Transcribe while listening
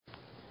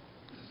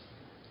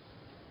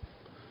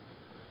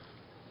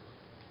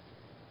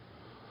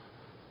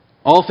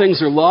All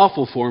things are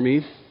lawful for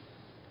me,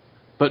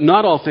 but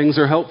not all things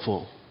are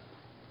helpful.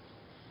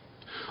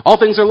 All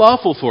things are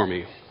lawful for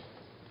me,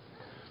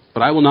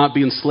 but I will not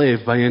be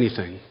enslaved by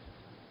anything.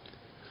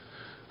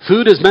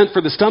 Food is meant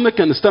for the stomach,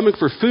 and the stomach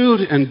for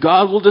food, and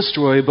God will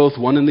destroy both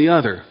one and the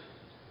other.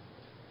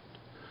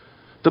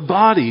 The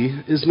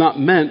body is not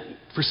meant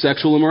for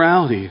sexual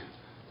immorality,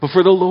 but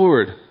for the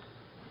Lord,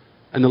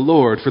 and the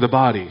Lord for the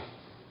body.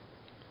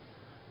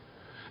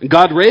 And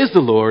God raised the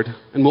Lord,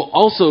 and will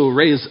also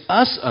raise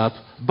us up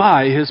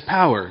by his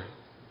power.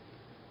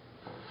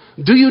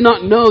 Do you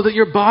not know that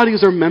your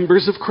bodies are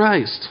members of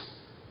Christ?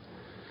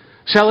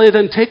 Shall I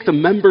then take the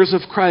members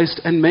of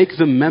Christ and make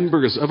them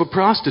members of a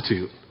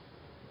prostitute?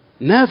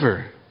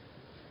 Never.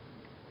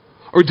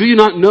 Or do you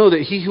not know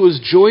that he who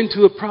is joined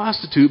to a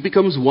prostitute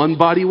becomes one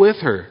body with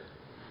her?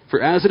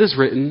 For as it is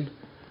written,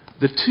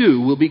 the two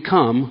will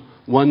become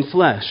one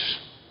flesh.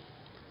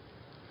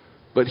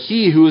 But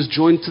he who is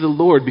joined to the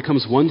Lord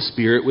becomes one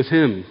spirit with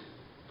him.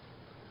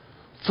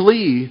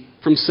 Flee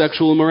from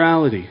sexual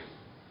immorality.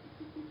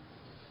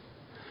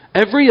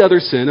 Every other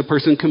sin a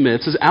person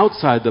commits is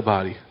outside the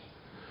body,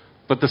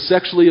 but the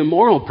sexually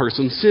immoral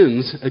person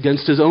sins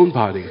against his own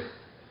body.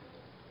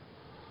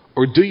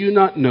 Or do you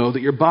not know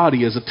that your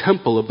body is a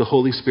temple of the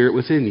Holy Spirit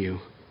within you,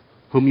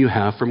 whom you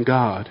have from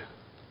God?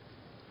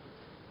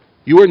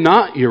 You are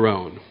not your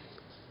own,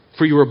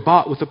 for you were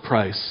bought with a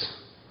price.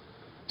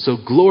 So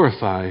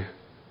glorify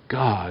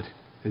God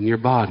in your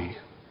body.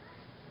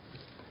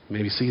 You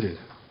may be seated.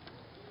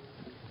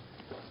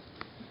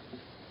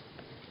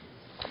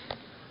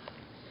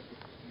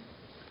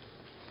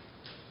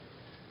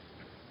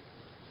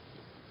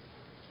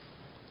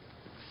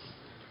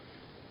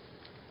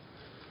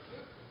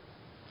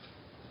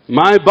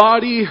 My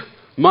body,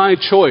 my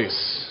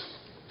choice.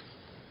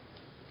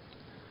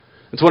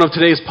 It's one of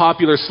today's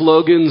popular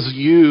slogans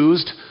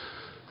used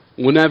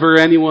whenever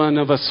any one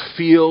of us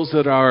feels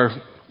that our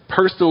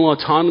personal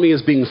autonomy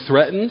is being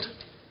threatened.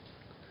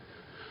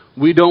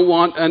 We don't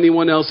want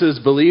anyone else's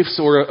beliefs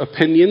or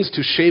opinions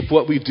to shape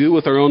what we do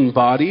with our own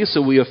body,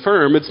 so we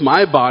affirm it's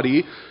my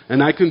body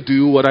and I can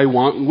do what I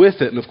want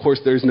with it. And of course,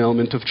 there's an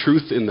element of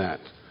truth in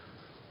that.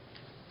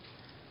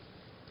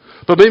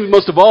 But maybe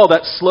most of all,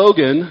 that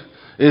slogan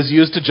is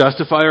used to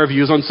justify our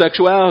views on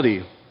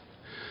sexuality.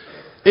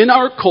 In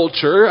our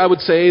culture, I would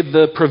say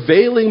the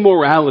prevailing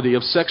morality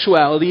of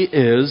sexuality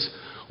is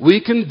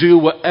we can do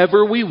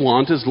whatever we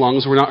want as long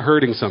as we're not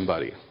hurting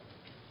somebody.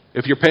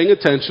 If you're paying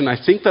attention, I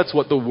think that's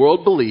what the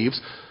world believes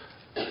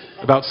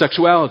about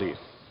sexuality.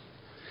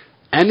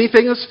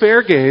 Anything is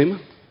fair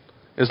game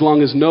as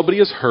long as nobody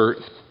is hurt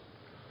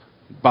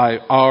by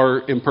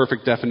our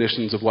imperfect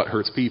definitions of what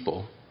hurts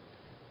people.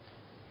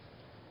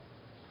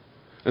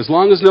 As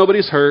long as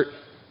nobody's hurt,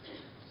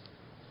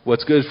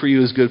 what's good for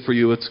you is good for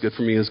you. What's good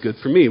for me is good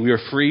for me. We are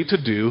free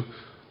to do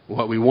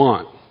what we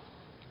want.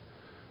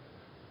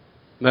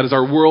 That is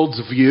our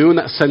world's view, and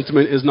that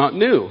sentiment is not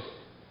new.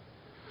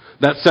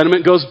 That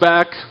sentiment goes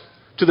back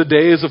to the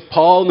days of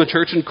Paul and the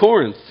church in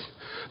Corinth.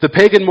 The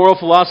pagan moral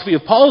philosophy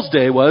of Paul's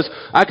day was,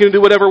 I can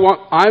do whatever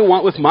I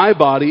want with my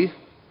body.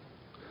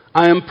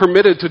 I am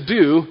permitted to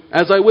do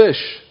as I wish.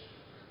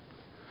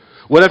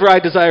 Whatever I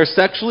desire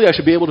sexually, I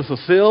should be able to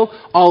fulfill.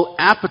 All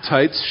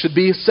appetites should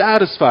be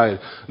satisfied.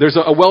 There's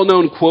a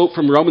well-known quote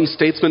from Roman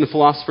statesman and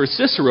philosopher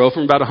Cicero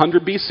from about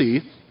 100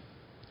 BC.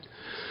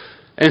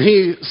 And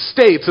he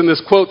states in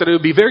this quote that it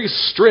would be very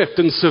strict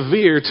and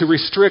severe to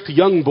restrict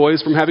young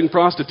boys from having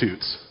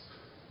prostitutes.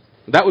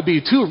 That would be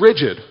too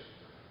rigid,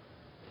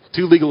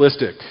 too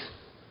legalistic.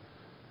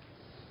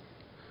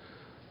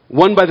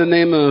 One by the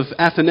name of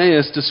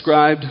Athenaeus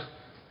described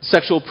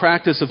sexual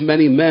practice of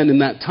many men in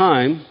that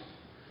time.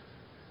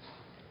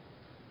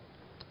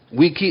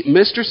 We keep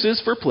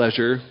mistresses for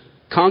pleasure,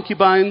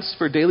 concubines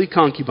for daily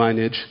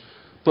concubinage,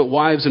 but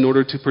wives in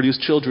order to produce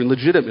children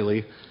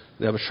legitimately.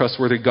 They have a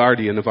trustworthy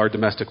guardian of our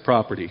domestic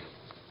property.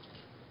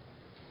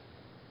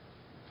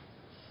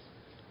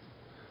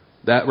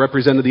 That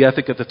represented the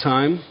ethic at the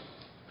time.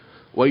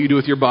 What you do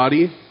with your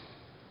body,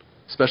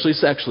 especially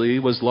sexually,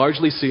 was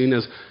largely seen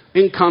as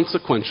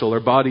inconsequential. Our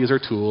bodies are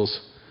tools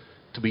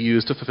to be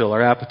used to fulfill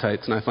our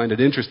appetites. And I find it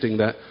interesting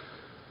that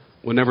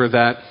whenever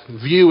that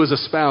view is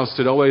espoused,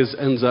 it always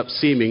ends up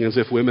seeming as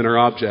if women are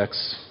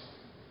objects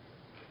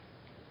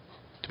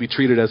to be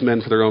treated as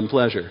men for their own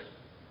pleasure.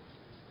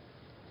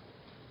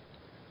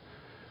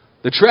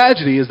 The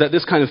tragedy is that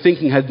this kind of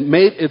thinking had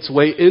made its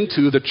way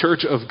into the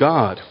church of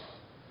God.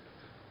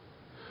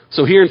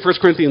 So here in 1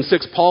 Corinthians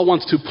 6, Paul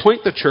wants to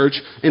point the church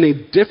in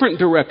a different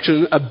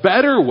direction, a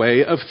better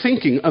way of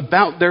thinking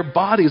about their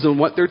bodies and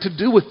what they're to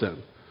do with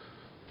them.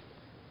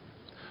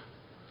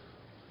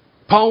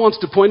 Paul wants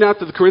to point out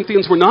that the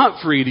Corinthians were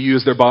not free to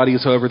use their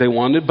bodies however they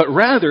wanted, but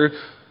rather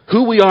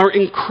who we are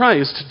in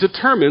Christ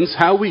determines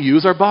how we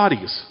use our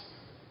bodies.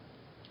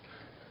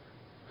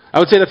 I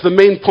would say that's the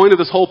main point of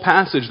this whole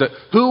passage, that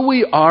who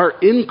we are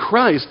in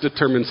Christ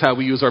determines how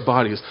we use our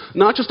bodies.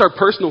 Not just our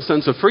personal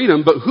sense of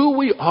freedom, but who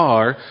we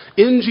are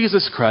in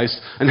Jesus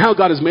Christ and how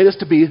God has made us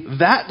to be,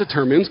 that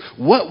determines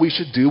what we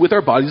should do with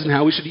our bodies and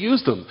how we should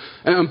use them.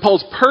 And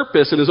Paul's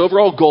purpose and his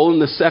overall goal in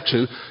this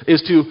section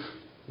is to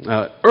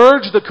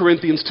urge the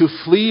Corinthians to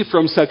flee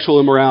from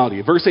sexual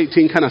immorality. Verse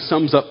 18 kind of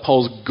sums up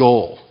Paul's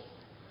goal.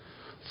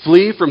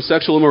 Flee from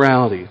sexual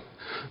immorality.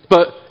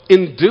 But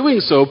in doing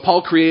so,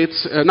 Paul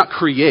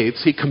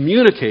he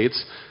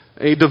communicates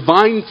a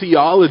divine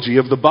theology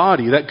of the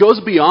body that goes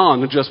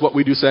beyond just what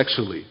we do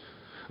sexually.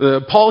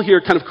 Paul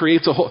here kind of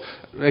creates a whole,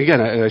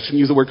 again, I shouldn't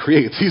use the word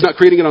creates. He's not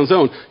creating it on his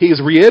own. He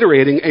is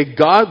reiterating a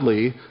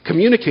godly,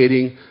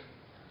 communicating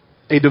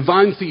a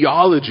divine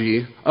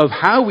theology of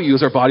how we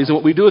use our bodies and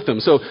what we do with them.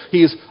 So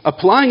he's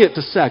applying it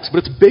to sex,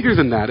 but it's bigger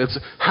than that. It's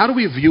how do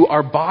we view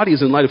our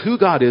bodies in light of who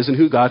God is and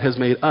who God has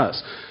made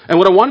us. And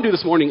what I want to do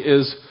this morning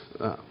is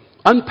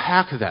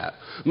unpack that.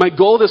 My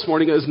goal this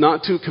morning is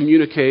not to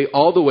communicate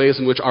all the ways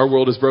in which our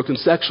world is broken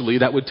sexually.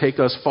 That would take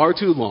us far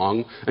too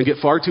long and get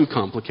far too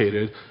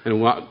complicated and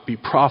will not be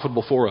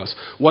profitable for us.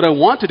 What I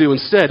want to do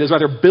instead is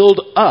rather build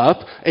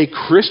up a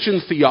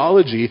Christian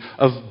theology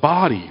of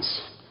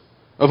bodies,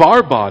 of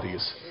our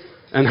bodies,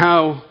 and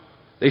how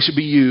they should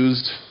be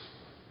used,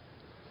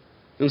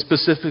 and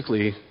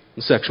specifically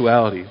in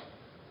sexuality.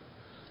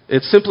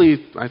 It's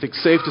simply, I think,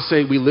 safe to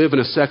say we live in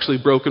a sexually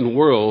broken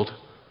world.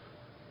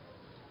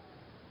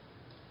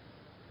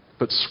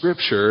 But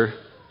Scripture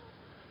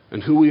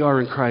and who we are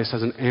in Christ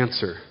has an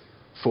answer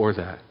for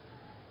that.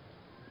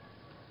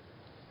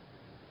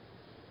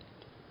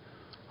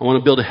 I want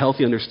to build a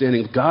healthy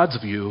understanding of God's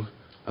view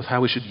of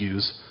how we should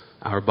use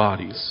our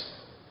bodies.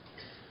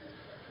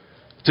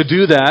 To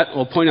do that,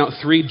 I'll point out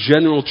three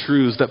general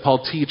truths that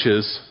Paul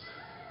teaches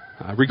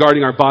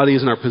regarding our bodies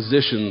and our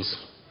positions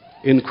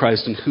in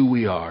Christ and who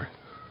we are.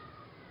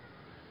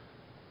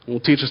 It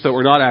will teach us that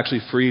we're not actually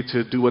free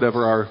to do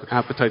whatever our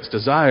appetites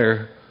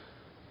desire,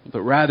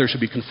 but rather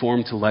should be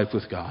conformed to life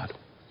with God.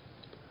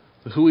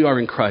 So who we are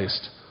in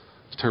Christ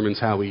determines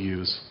how we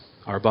use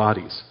our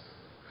bodies.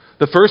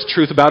 The first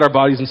truth about our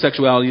bodies and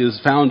sexuality is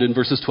found in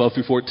verses 12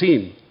 through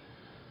 14.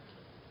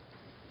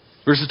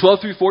 Verses 12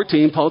 through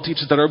 14, Paul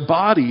teaches that our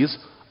bodies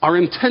are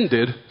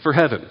intended for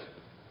heaven.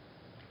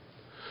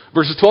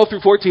 Verses 12 through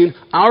 14,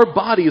 our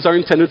bodies are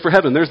intended for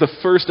heaven. There's the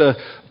first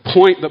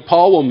point that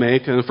Paul will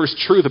make, and the first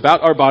truth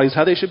about our bodies,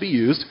 how they should be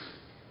used.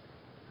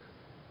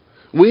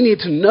 We need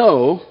to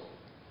know,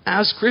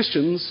 as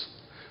Christians,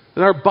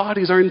 that our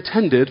bodies are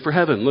intended for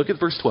heaven. Look at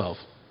verse 12.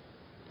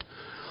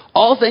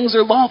 All things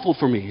are lawful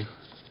for me,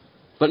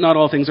 but not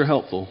all things are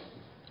helpful.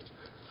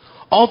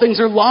 All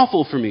things are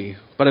lawful for me,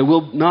 but I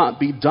will not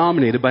be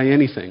dominated by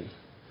anything.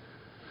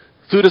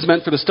 Food is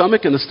meant for the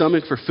stomach, and the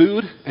stomach for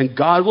food, and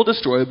God will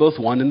destroy both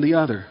one and the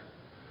other.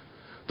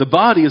 The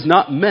body is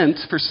not meant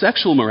for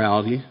sexual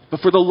morality, but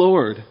for the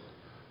Lord,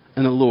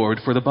 and the Lord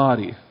for the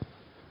body.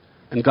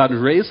 And God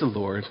raised the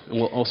Lord, and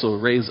will also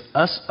raise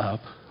us up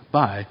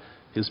by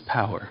his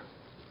power.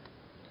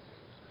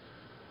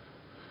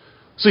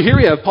 So here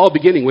we have Paul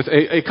beginning with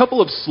a couple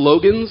of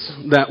slogans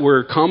that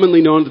were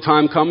commonly known at the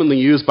time, commonly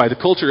used by the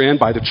culture and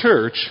by the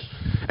church.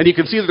 And you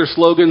can see that they're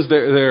slogans,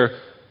 they're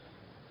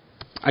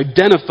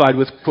identified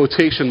with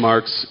quotation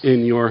marks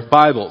in your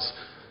Bibles.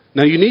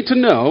 Now you need to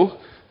know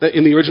that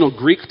in the original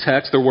Greek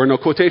text there were no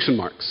quotation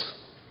marks.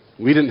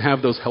 We didn't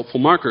have those helpful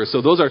markers.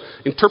 So those are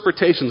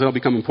interpretations that will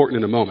become important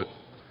in a moment.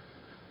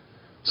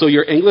 So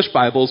your English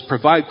Bibles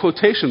provide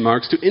quotation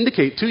marks to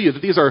indicate to you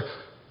that these are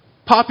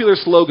popular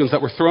slogans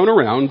that were thrown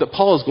around that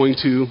Paul is going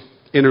to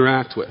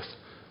interact with.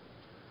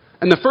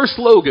 And the first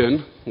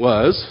slogan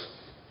was,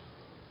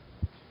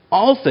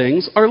 all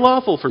things are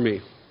lawful for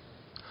me.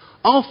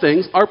 All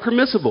things are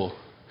permissible.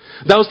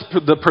 That was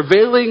the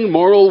prevailing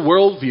moral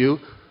worldview.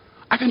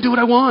 I can do what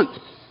I want.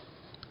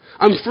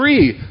 I'm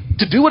free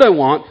to do what I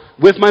want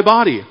with my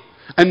body.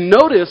 And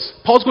notice,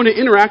 Paul's going to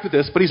interact with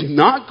this, but he's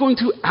not going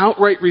to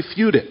outright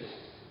refute it.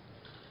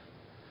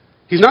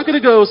 He's not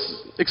going to go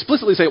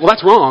explicitly say, well,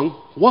 that's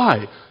wrong.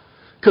 Why?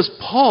 Because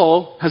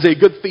Paul has a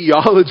good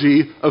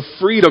theology of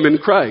freedom in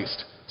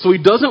Christ. So he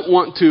doesn't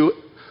want to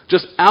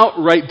just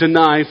outright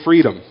deny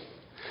freedom.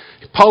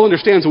 Paul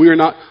understands we are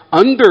not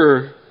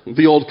under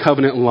the old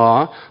covenant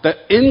law, that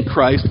in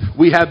Christ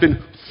we have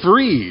been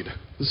freed.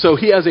 So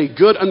he has a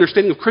good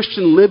understanding of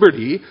Christian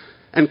liberty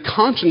and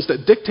conscience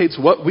that dictates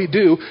what we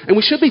do, and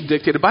we should be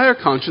dictated by our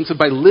conscience and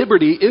by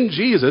liberty in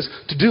Jesus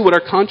to do what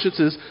our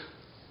consciences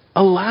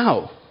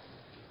allow.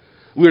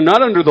 We are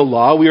not under the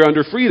law, we are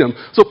under freedom.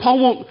 So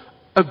Paul won't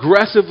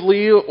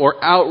aggressively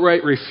or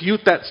outright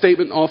refute that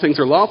statement, all things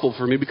are lawful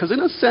for me, because in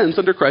a sense,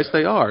 under Christ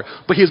they are.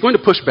 But he's going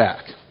to push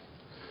back.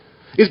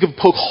 He's going to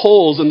poke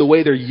holes in the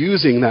way they're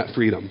using that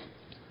freedom.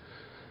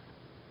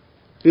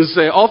 He's going to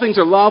say, all things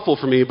are lawful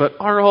for me, but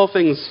are all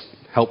things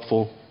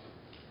helpful?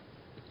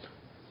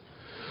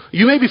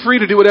 You may be free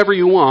to do whatever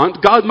you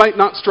want. God might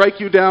not strike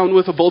you down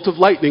with a bolt of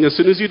lightning as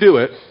soon as you do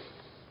it,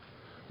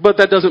 but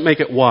that doesn't make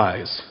it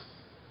wise.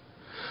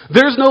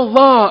 There's no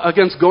law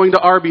against going to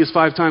Arby's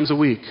 5 times a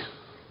week.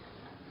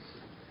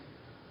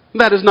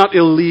 That is not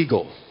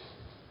illegal,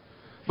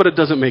 but it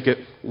doesn't make it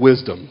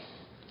wisdom.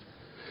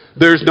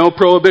 There's no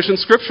prohibition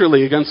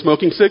scripturally against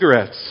smoking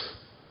cigarettes.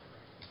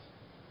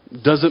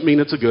 Doesn't mean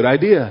it's a good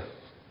idea.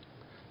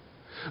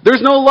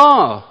 There's no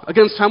law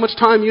against how much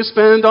time you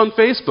spend on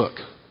Facebook.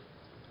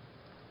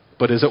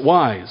 But is it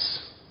wise?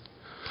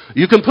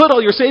 You can put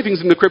all your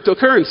savings into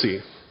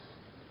cryptocurrency.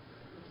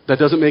 That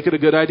doesn't make it a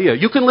good idea.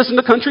 You can listen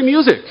to country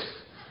music.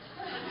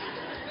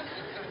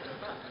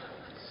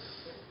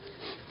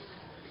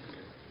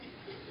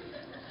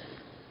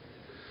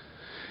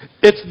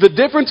 It's the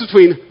difference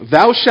between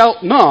thou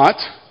shalt not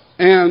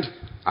and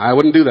I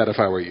wouldn't do that if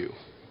I were you.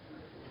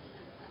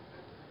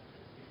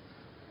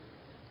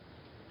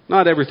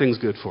 Not everything's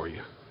good for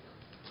you.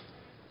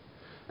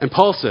 And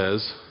Paul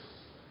says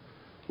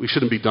we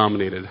shouldn't be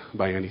dominated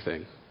by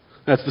anything.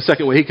 That's the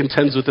second way he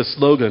contends with this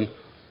slogan.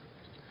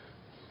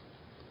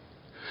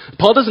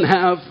 Paul doesn't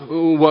have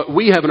what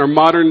we have in our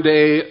modern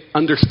day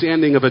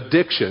understanding of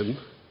addiction,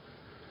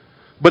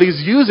 but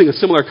he's using a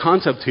similar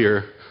concept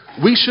here.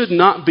 We should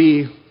not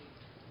be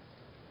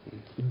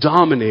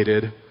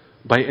dominated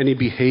by any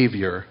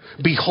behavior,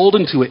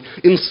 beholden to it,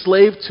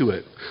 enslaved to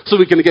it. So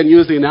we can again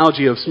use the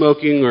analogy of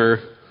smoking or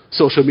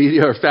social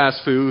media or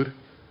fast food.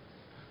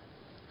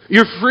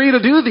 You're free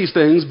to do these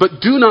things,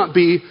 but do not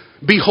be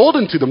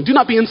beholden to them. Do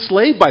not be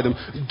enslaved by them.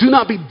 Do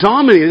not be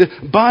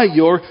dominated by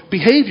your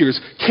behaviors.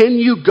 Can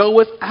you go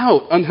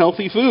without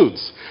unhealthy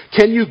foods?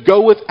 Can you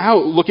go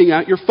without looking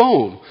at your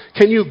phone?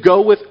 Can you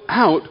go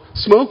without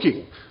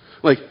smoking?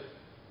 Like,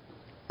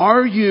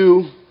 are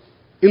you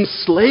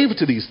enslaved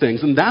to these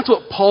things? And that's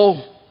what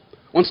Paul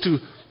wants to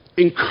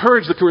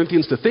encourage the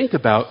Corinthians to think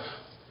about.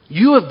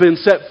 You have been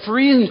set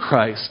free in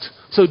Christ.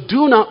 So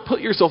do not put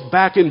yourself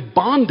back in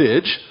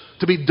bondage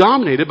to be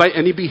dominated by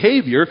any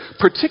behavior,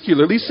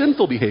 particularly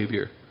sinful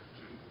behavior.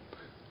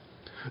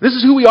 This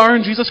is who we are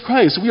in Jesus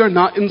Christ. We are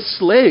not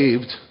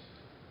enslaved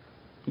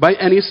by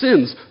any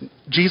sins.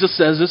 Jesus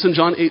says this in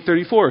John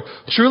 8:34.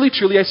 Truly,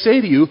 truly, I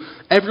say to you,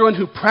 everyone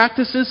who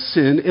practices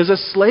sin is a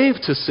slave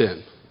to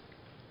sin.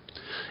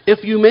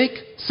 If you make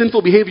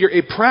sinful behavior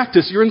a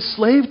practice, you're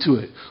enslaved to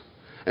it.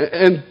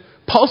 And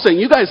Paul's saying,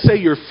 you guys say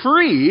you're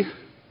free,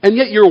 and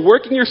yet you're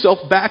working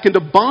yourself back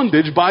into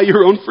bondage by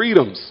your own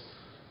freedoms.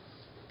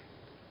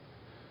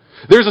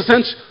 There's a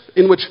sense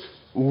in which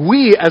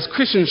we as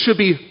Christians should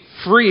be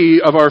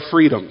free of our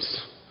freedoms.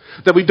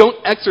 That we don't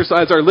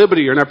exercise our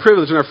liberty and our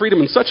privilege and our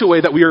freedom in such a way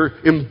that we are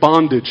in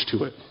bondage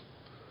to it.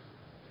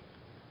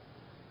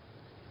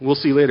 We'll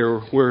see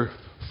later, we're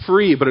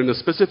free, but in a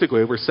specific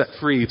way, we're set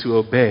free to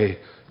obey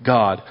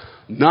God,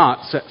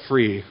 not set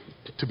free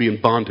to be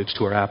in bondage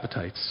to our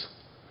appetites.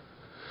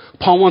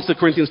 Paul wants the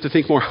Corinthians to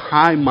think more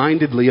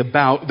high-mindedly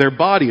about their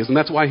bodies, and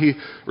that's why he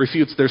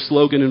refutes their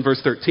slogan in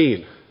verse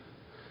 13.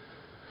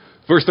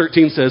 Verse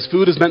 13 says,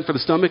 food is meant for the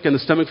stomach and the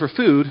stomach for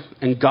food,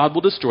 and God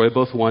will destroy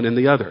both one and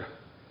the other.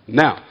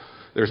 Now,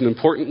 there's an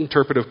important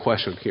interpretive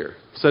question here.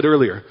 Said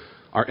earlier,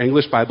 our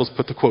English Bibles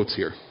put the quotes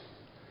here.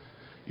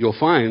 You'll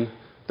find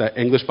that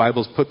English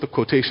Bibles put the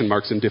quotation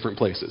marks in different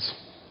places.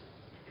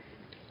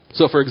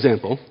 So, for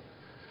example,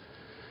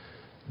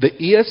 the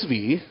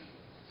ESV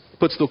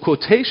puts the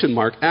quotation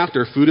mark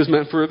after food is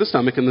meant for the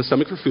stomach and the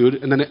stomach for food,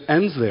 and then it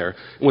ends there.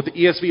 And what the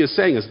ESV is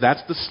saying is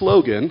that's the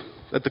slogan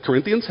that the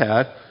Corinthians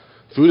had.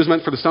 Food is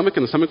meant for the stomach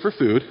and the stomach for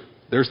food.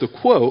 There's the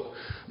quote.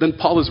 Then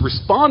Paul is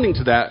responding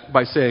to that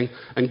by saying,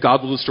 and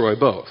God will destroy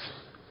both.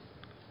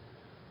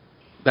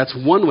 That's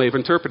one way of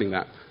interpreting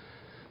that.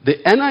 The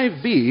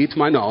NIV, to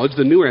my knowledge,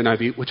 the newer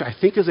NIV, which I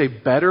think is a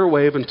better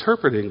way of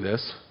interpreting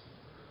this,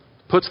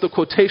 puts the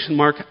quotation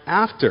mark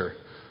after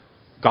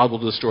God will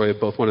destroy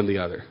both one and the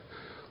other.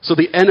 So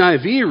the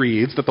NIV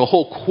reads that the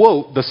whole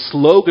quote, the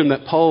slogan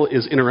that Paul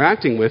is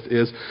interacting with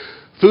is,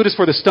 food is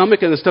for the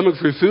stomach and the stomach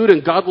for food,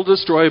 and God will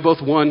destroy both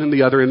one and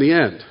the other in the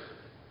end.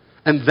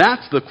 And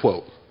that's the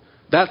quote.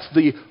 That's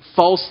the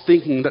false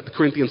thinking that the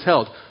Corinthians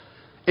held.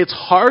 It's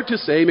hard to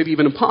say, maybe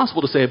even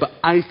impossible to say, but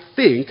I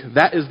think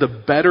that is the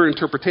better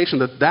interpretation,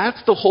 that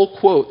that's the whole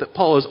quote that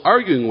Paul is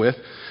arguing with,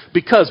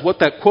 because what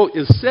that quote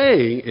is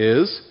saying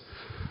is,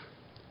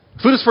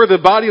 food is for the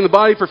body and the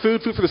body for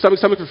food, food for the stomach,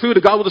 stomach for food,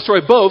 and God will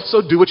destroy both,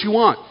 so do what you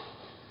want.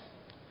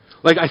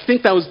 Like, I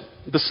think that was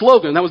the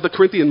slogan, that was the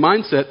Corinthian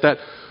mindset, that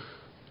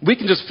we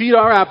can just feed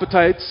our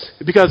appetites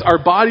because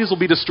our bodies will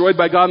be destroyed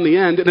by God in the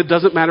end, and it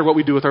doesn't matter what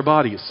we do with our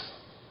bodies.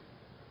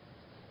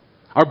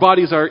 Our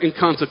bodies are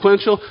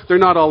inconsequential. They're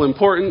not all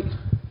important.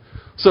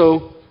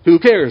 So who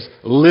cares?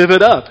 Live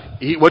it up.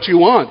 Eat what you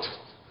want.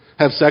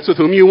 Have sex with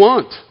whom you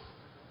want.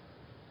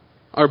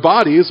 Our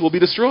bodies will be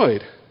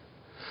destroyed.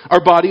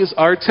 Our bodies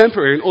are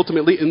temporary and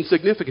ultimately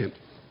insignificant.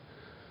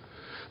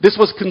 This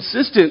was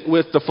consistent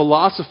with the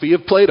philosophy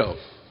of Plato.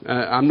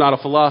 I'm not a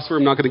philosopher.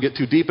 I'm not going to get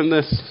too deep in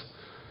this.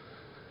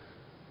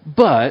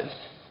 But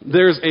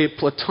there's a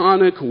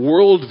Platonic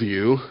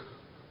worldview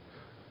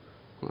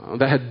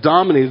that had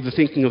dominated the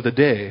thinking of the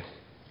day.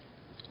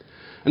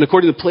 And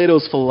according to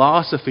Plato's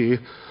philosophy,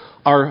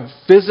 Our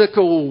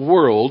physical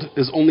world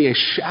is only a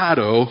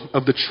shadow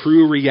of the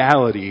true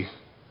reality,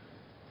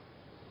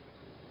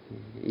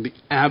 the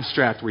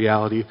abstract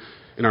reality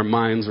in our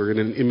minds or in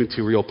an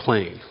immaterial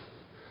plane.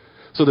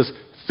 So this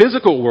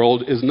physical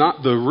world is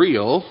not the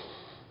real.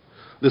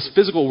 This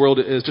physical world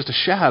is just a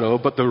shadow,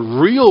 but the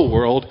real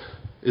world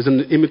is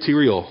an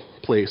immaterial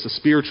place, a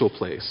spiritual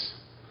place.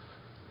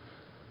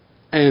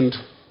 And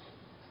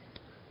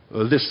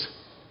this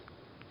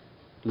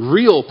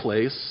real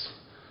place,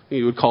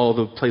 you would call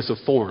the place of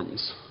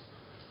forms,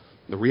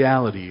 the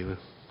reality.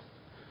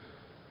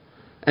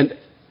 And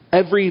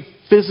every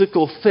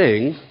physical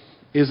thing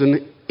is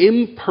an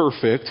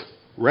imperfect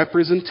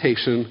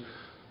representation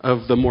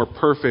of the more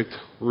perfect,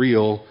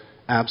 real,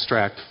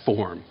 abstract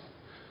form.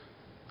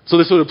 So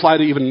this would apply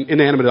to even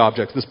inanimate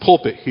objects. This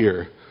pulpit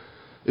here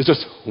is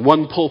just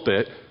one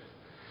pulpit,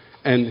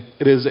 and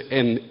it is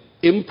an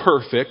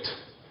imperfect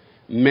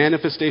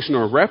manifestation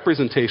or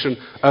representation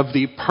of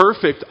the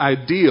perfect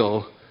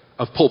ideal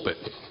of pulpit.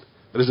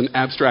 That is an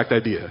abstract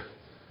idea.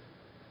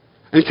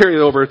 And carry it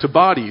over to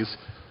bodies.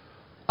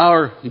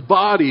 Our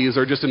bodies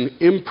are just an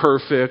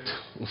imperfect,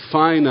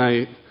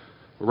 finite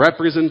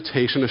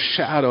representation, a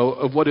shadow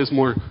of what is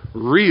more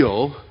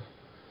real,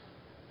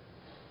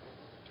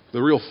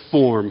 the real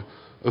form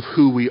of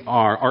who we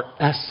are. Our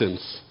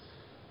essence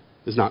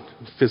is not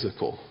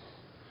physical.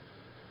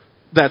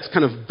 That's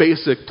kind of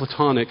basic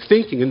Platonic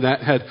thinking, and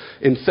that had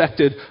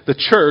infected the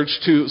church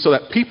so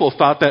that people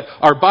thought that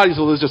our bodies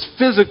was just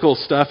physical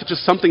stuff, it's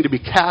just something to be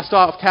cast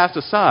off, cast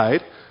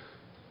aside,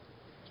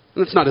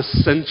 and it's not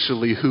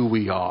essentially who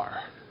we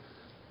are.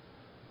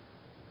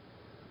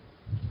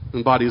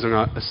 And bodies are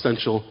not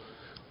essential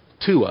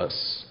to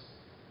us.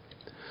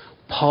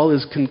 Paul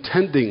is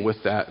contending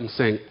with that and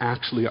saying,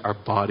 actually, our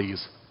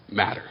bodies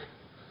matter.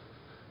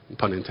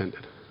 Pun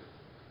intended.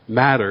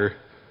 Matter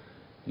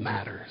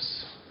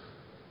matters.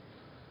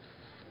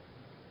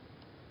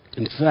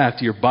 In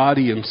fact, your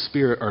body and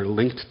spirit are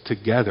linked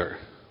together.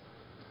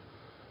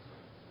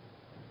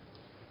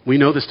 We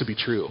know this to be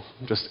true,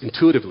 just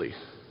intuitively.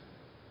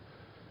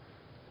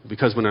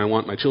 Because when I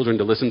want my children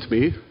to listen to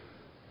me,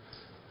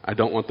 I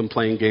don't want them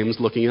playing games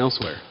looking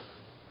elsewhere.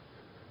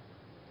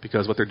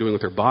 Because what they're doing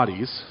with their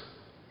bodies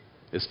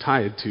is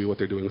tied to what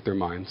they're doing with their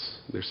minds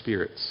and their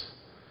spirits.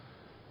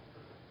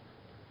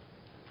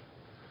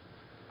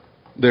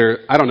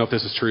 I don't know if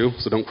this is true,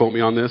 so don't quote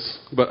me on this,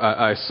 but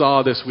I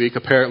saw this week,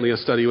 apparently a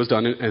study was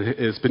done, and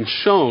it's been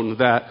shown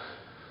that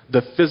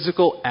the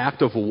physical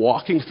act of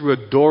walking through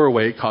a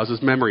doorway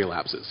causes memory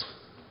lapses.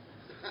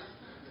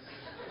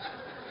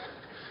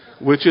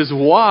 Which is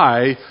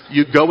why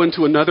you go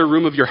into another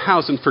room of your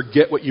house and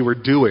forget what you were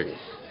doing,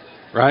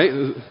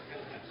 right?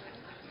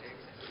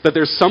 That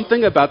there's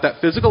something about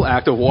that physical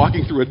act of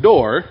walking through a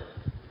door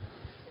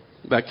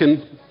that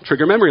can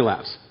trigger memory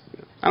lapse.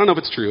 I don't know if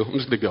it's true. I'm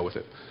just going to go with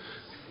it.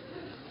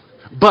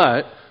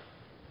 But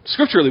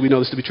scripturally, we know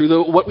this to be true,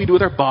 though what we do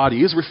with our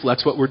bodies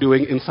reflects what we're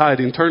doing inside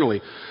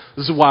internally.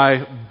 This is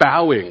why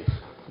bowing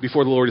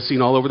before the Lord is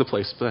seen all over the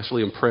place,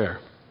 especially in prayer.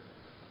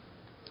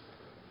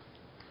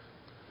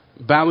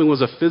 Bowing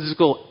was a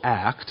physical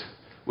act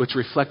which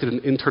reflected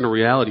an internal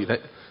reality that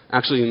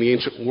actually in the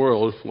ancient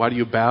world, why do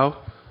you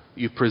bow?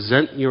 You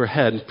present your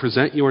head,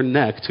 present your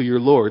neck to your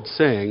Lord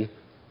saying,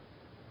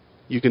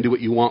 you can do what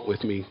you want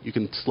with me. You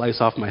can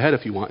slice off my head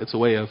if you want. It's a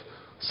way of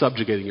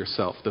subjugating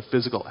yourself, the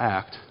physical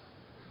act,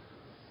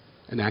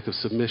 an act of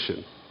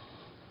submission.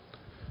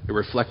 It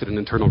reflected an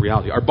internal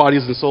reality. Our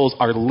bodies and souls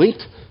are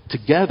linked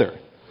together.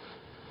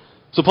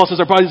 So Paul says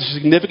our bodies are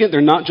significant.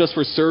 They're not just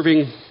for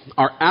serving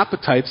our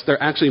appetites.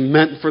 They're actually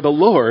meant for the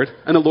Lord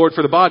and the Lord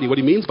for the body. What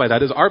he means by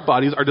that is our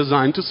bodies are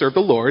designed to serve the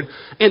Lord.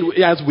 And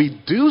as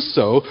we do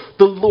so,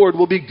 the Lord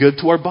will be good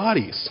to our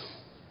bodies.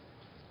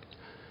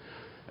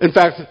 In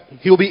fact,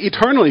 he will be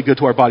eternally good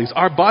to our bodies.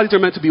 Our bodies are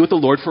meant to be with the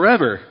Lord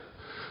forever.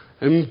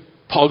 And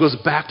Paul goes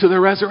back to the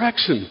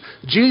resurrection.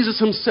 Jesus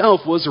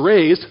himself was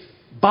raised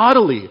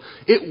bodily.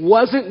 It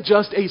wasn't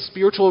just a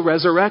spiritual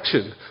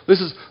resurrection. This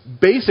is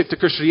basic to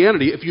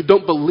Christianity. If you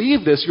don't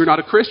believe this, you're not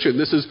a Christian.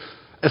 This is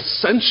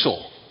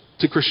essential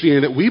to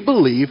Christianity, that we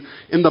believe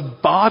in the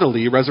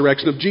bodily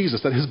resurrection of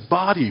Jesus, that his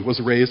body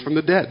was raised from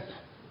the dead.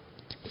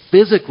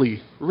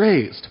 Physically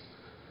raised.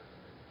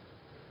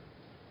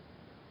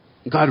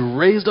 God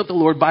raised up the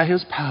Lord by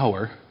his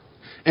power.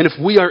 And if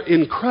we are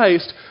in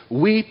Christ,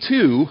 we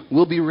too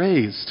will be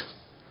raised.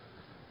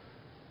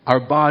 Our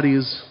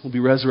bodies will be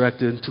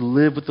resurrected to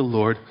live with the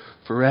Lord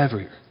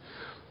forever.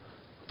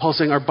 Paul's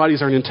saying our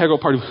bodies are an integral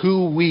part of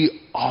who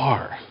we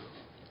are.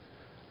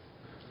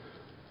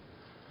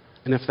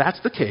 And if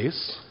that's the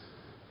case,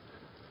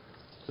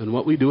 then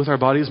what we do with our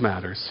bodies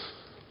matters.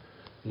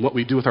 And what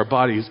we do with our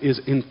bodies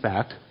is, in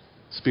fact,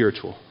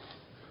 spiritual.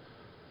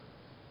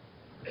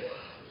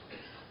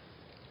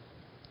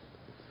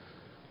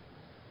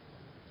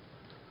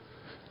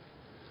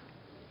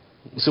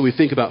 So we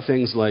think about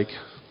things like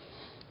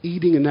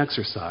eating and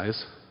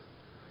exercise,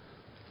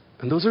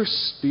 and those are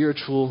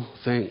spiritual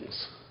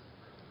things.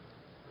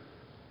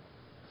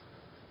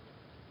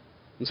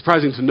 It's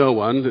surprising to no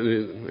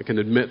one. I can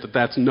admit that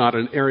that's not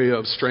an area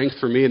of strength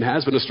for me and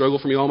has been a struggle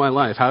for me all my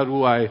life. How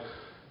do I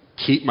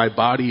keep my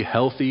body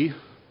healthy?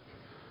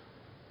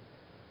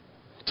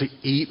 To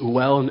eat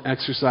well and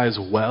exercise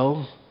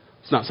well?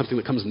 It's not something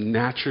that comes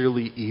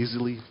naturally,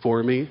 easily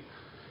for me.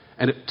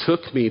 And it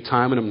took me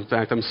time, and in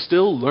fact, I'm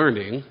still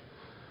learning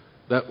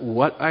that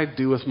what I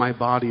do with my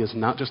body is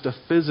not just a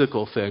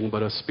physical thing,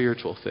 but a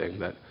spiritual thing.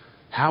 That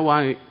how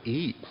I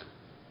eat,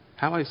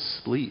 how I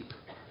sleep,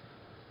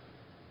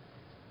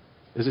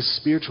 is a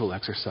spiritual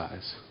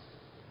exercise.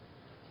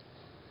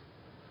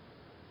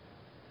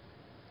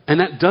 And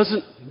that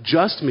doesn't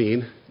just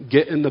mean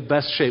get in the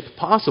best shape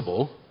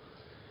possible,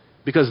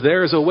 because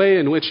there is a way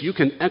in which you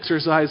can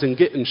exercise and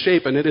get in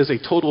shape, and it is a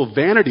total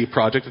vanity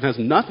project. It has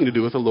nothing to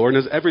do with the Lord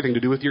and has everything to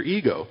do with your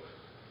ego.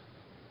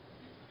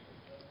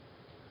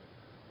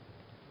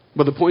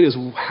 But the point is,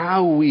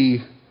 how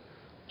we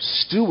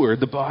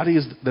steward the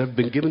bodies that have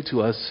been given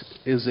to us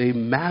is a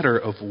matter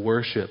of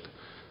worship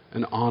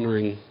and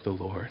honoring the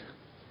Lord.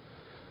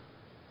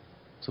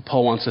 So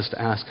Paul wants us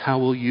to ask, how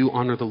will you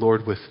honor the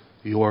Lord with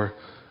your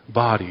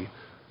body?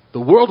 The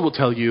world will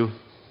tell you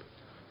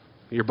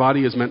your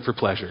body is meant for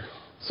pleasure,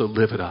 so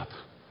live it up.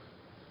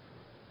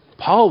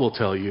 Paul will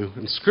tell you,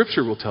 and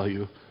Scripture will tell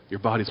you, your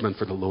body's meant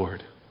for the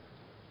Lord.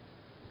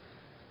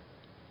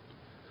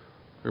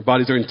 Our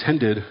bodies are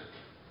intended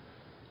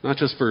not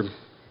just for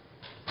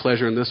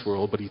pleasure in this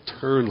world, but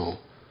eternal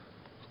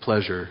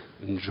pleasure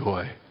and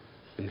joy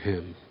in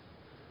Him.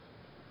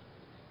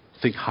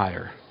 Think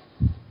higher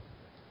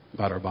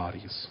about our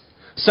bodies.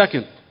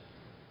 Second,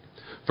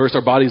 first,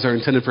 our bodies are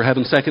intended for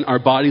heaven. Second, our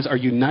bodies are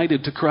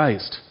united to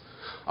Christ.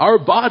 Our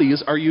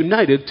bodies are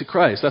united to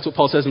Christ. That's what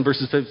Paul says in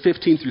verses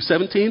 15 through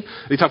 17.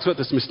 He talks about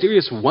this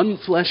mysterious one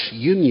flesh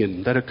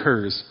union that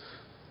occurs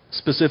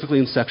specifically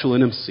in sexual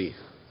intimacy.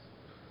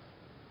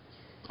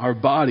 Our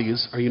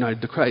bodies are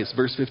united to Christ.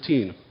 Verse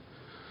 15.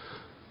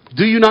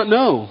 Do you not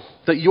know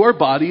that your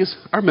bodies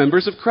are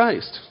members of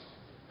Christ?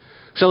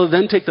 Shall it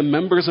then take the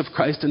members of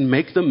Christ and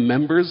make them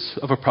members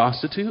of a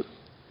prostitute?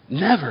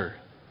 Never.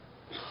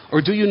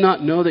 Or do you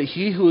not know that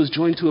he who is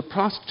joined to a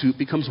prostitute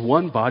becomes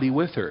one body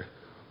with her?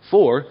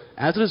 For,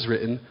 as it is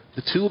written,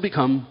 the two will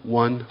become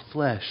one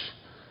flesh.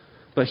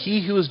 But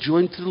he who is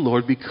joined to the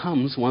Lord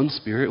becomes one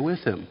spirit with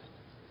him.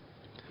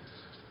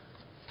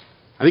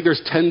 I think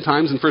there's 10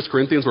 times in 1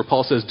 Corinthians where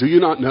Paul says, do you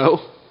not know?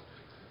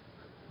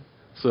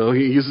 So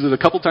he uses it a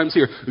couple times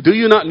here. Do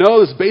you not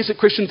know this basic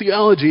Christian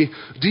theology?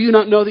 Do you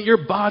not know that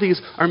your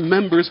bodies are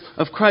members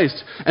of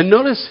Christ? And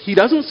notice, he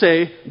doesn't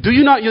say, do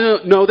you not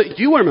know that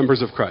you are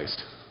members of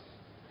Christ?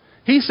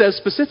 He says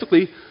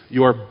specifically,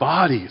 your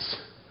bodies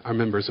are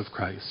members of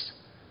Christ.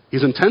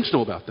 He's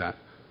intentional about that.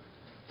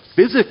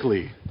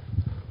 Physically,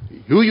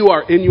 who you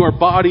are in your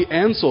body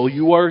and soul,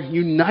 you are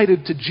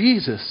united to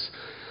Jesus.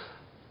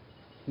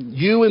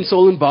 You in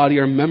soul and body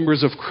are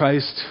members of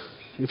Christ.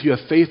 If you have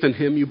faith in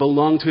Him, you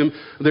belong to Him.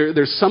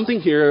 There's something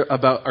here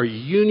about our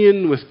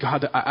union with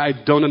God that I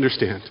don't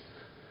understand.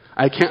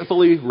 I can't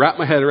fully wrap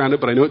my head around it,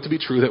 but I know it to be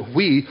true that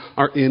we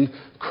are in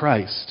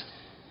Christ.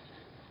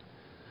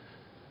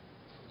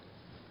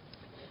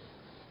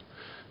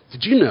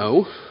 Did you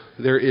know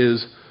there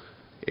is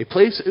a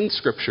place in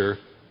Scripture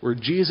where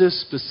Jesus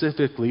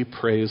specifically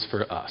prays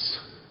for us?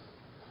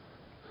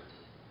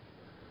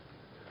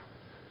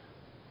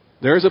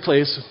 There is a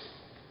place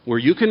where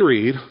you can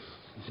read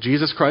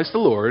Jesus Christ the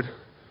Lord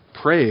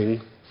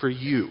praying for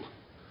you,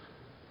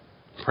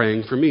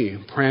 praying for me,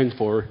 praying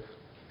for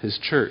His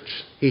church.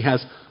 He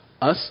has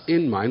us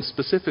in mind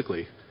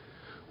specifically.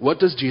 What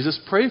does Jesus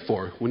pray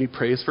for when He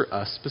prays for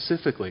us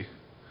specifically?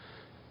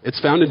 It's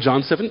found in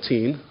John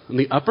 17, in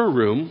the upper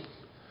room.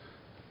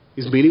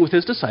 He's meeting with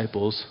His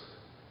disciples.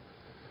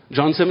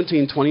 John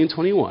 17, 20 and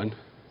 21,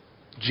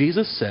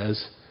 Jesus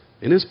says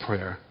in His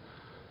prayer,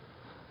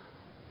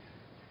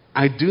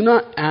 I do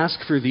not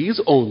ask for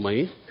these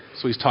only.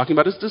 So He's talking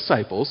about His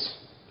disciples,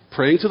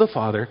 praying to the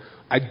Father.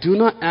 I do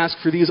not ask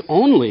for these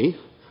only,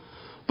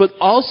 but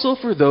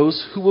also for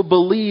those who will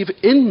believe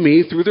in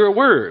me through their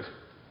word.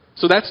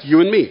 So that's you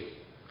and me.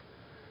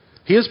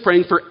 He is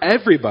praying for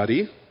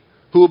everybody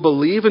who will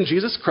believe in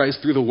Jesus Christ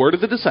through the word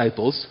of the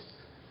disciples,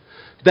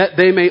 that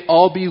they may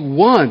all be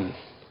one,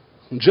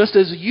 just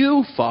as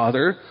you,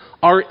 Father,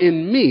 are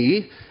in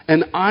me,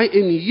 and I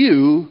in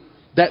you,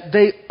 that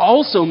they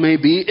also may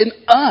be in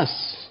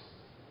us,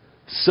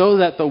 so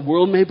that the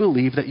world may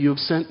believe that you have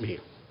sent me.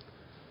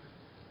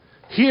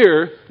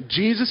 Here,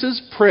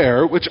 Jesus'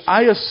 prayer, which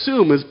I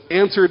assume is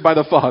answered by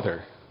the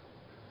Father.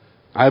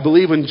 I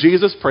believe when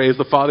Jesus prays,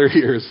 the Father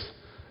hears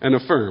and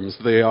affirms.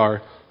 They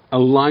are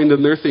aligned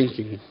in their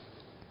thinking.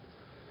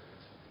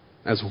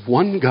 As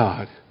one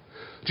God.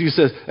 Jesus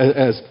says,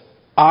 as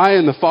I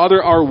and the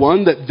Father are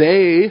one, that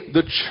they,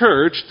 the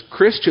church,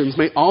 Christians,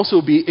 may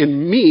also be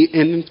in me,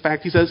 and in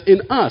fact, He says,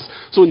 in us.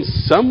 So in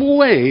some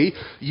way,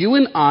 you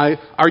and I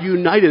are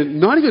united,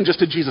 not even just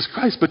to Jesus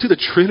Christ, but to the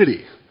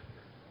Trinity.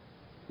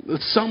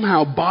 That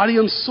somehow, body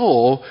and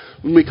soul,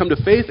 when we come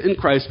to faith in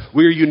Christ,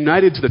 we are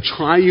united to the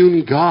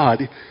triune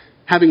God,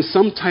 having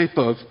some type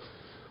of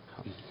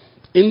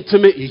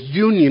intimate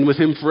union with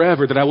him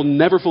forever that I will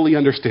never fully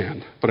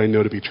understand, but I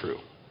know to be true.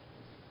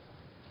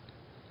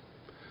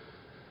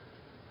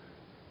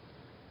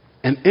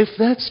 And if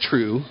that's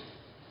true,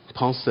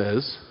 Paul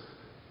says,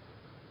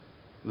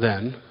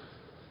 then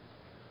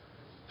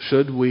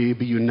should we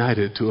be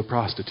united to a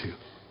prostitute?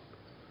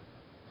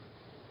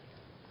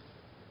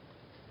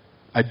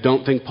 I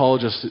don't think Paul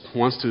just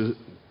wants to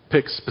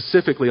pick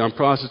specifically on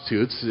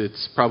prostitutes.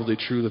 It's probably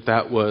true that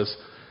that was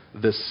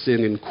the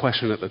sin in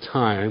question at the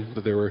time,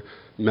 that there were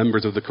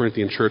members of the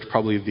Corinthian church,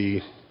 probably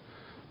the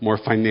more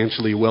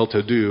financially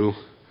well-to-do,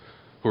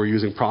 who were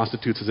using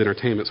prostitutes as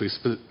entertainment. So he's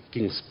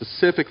speaking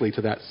specifically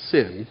to that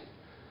sin.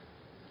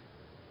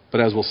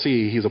 But as we'll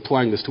see, he's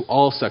applying this to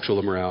all sexual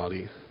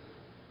immorality.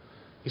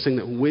 He's saying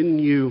that when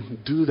you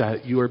do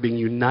that, you are being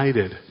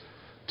united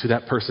to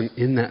that person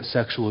in that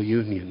sexual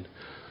union.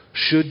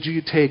 Should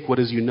you take what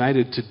is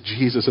united to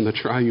Jesus and the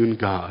triune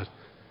God,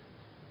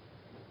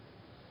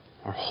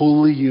 our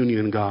holy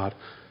union God,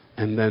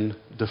 and then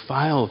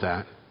defile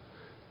that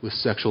with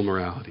sexual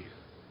morality?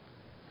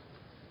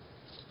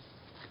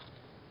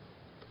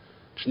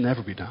 It should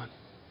never be done.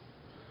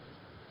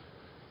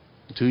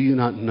 Do you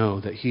not know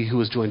that he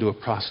who is joined to a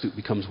prostitute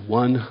becomes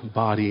one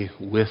body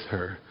with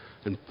her?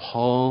 And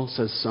Paul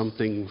says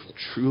something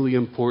truly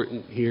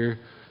important here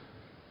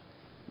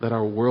that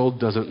our world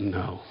doesn't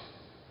know.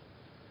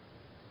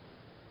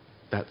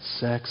 That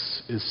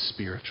sex is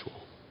spiritual.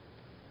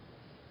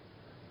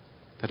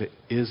 That it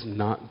is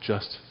not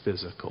just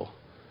physical,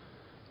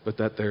 but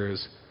that there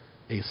is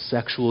a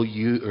sexual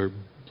or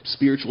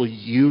spiritual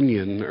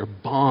union or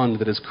bond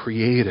that is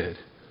created.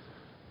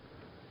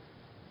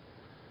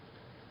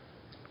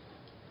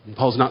 And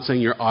Paul's not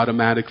saying you're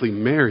automatically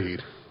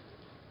married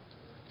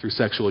through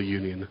sexual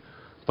union,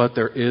 but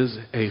there is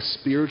a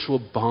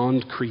spiritual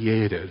bond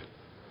created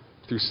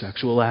through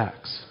sexual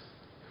acts.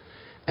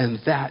 And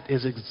that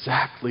is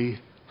exactly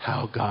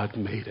how God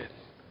made it.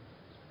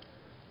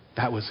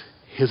 That was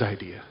his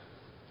idea.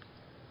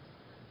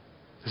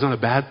 It's not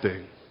a bad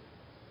thing.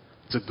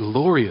 It's a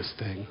glorious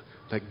thing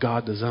that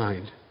God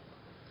designed.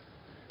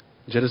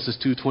 Genesis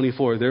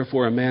 2:24,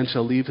 therefore a man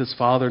shall leave his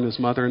father and his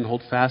mother and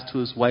hold fast to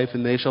his wife,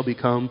 and they shall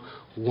become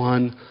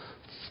one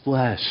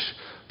flesh.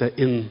 That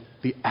in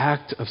the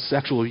act of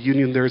sexual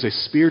union, there is a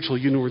spiritual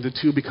union where the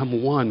two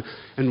become one.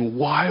 And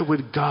why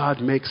would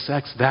God make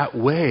sex that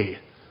way?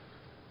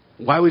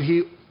 Why would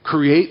he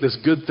create this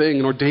good thing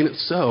and ordain it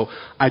so?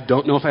 I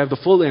don't know if I have the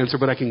full answer,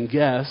 but I can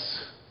guess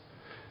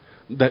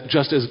that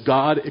just as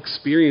God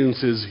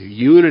experiences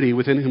unity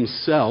within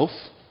himself,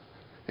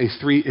 a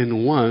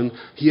 3-in-1,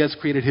 he has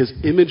created his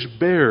image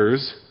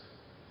bearers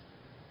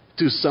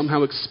to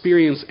somehow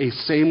experience a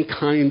same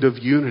kind of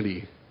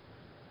unity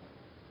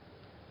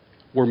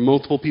where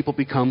multiple people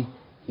become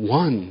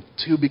one,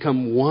 two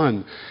become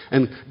one.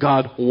 And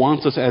God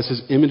wants us as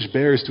his image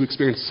bearers to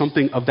experience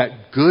something of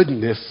that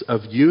goodness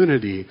of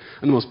unity.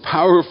 And the most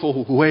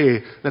powerful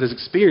way that is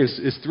experienced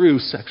is through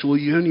sexual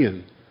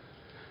union.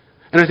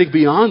 And I think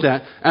beyond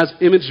that, as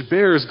image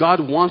bearers, God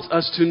wants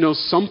us to know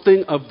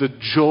something of the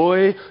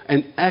joy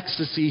and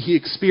ecstasy he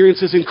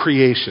experiences in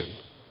creation.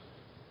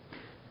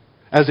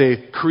 As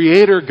a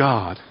creator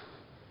God,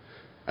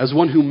 as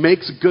one who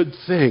makes good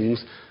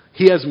things,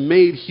 he has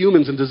made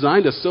humans and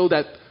designed us so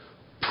that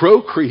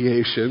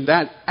procreation,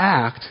 that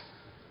act,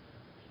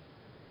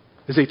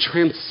 is a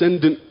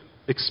transcendent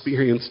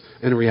experience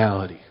and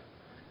reality.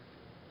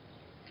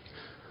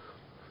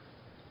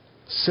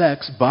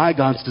 Sex, by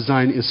God's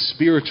design, is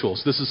spiritual.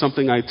 So this is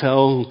something I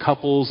tell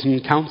couples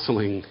in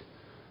counseling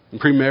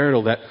and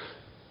premarital, that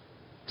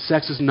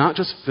sex is not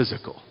just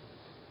physical.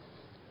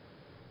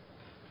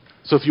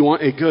 So if you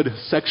want a good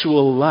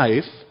sexual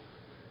life,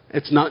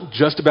 it's not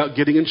just about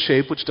getting in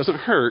shape, which doesn't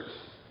hurt,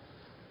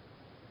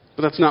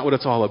 but that's not what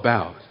it's all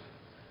about.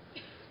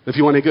 If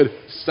you want a good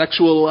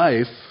sexual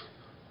life,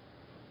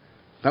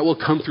 that will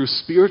come through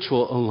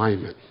spiritual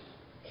alignment.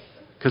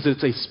 Because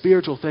it's a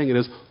spiritual thing. It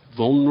is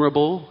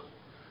vulnerable,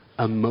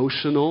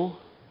 emotional,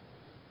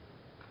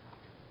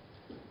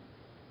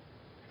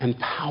 and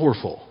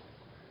powerful.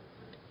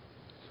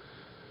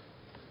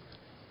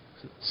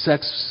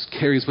 Sex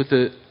carries with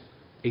it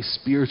a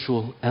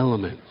spiritual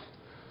element.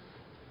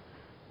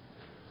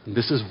 And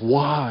this is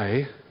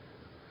why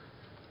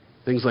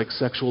things like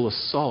sexual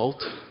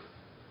assault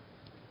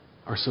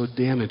are so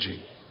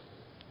damaging.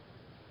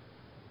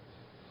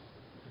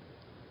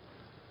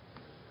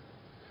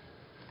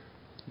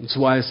 It's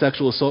why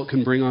sexual assault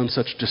can bring on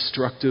such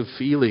destructive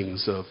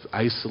feelings of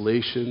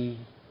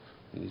isolation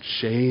and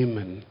shame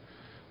and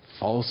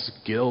false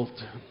guilt.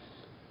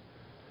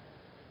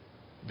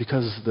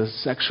 Because the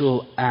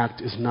sexual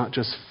act is not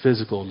just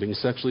physical. Being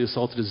sexually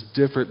assaulted is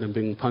different than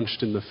being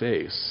punched in the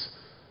face.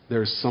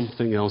 There's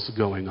something else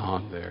going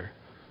on there.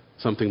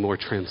 Something more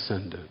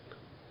transcendent.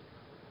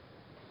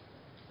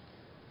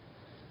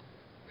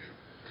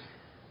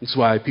 It's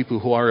why people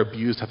who are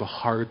abused have a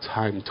hard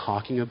time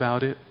talking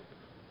about it.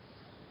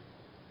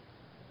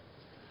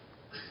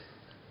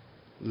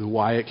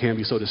 Why it can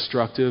be so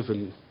destructive,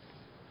 and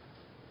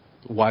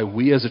why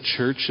we as a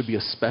church should be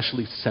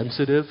especially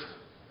sensitive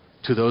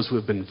to those who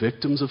have been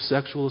victims of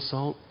sexual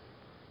assault.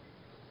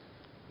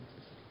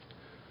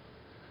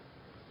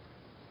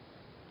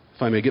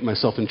 If I may get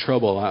myself in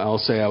trouble, I'll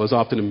say I was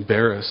often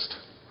embarrassed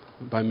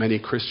by many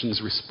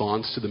Christians'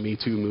 response to the Me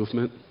Too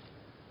movement.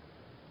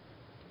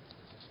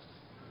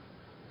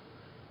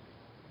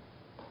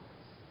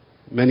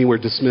 Many were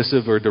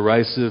dismissive or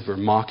derisive or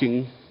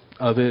mocking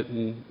of it.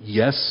 And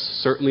yes,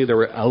 certainly there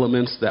were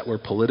elements that were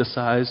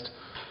politicized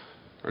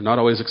or not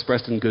always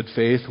expressed in good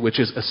faith, which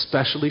is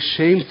especially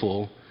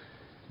shameful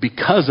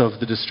because of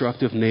the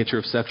destructive nature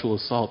of sexual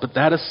assault. But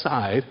that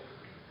aside,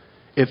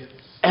 if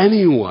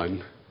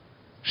anyone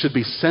should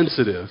be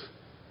sensitive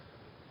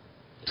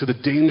to the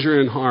danger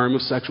and harm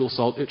of sexual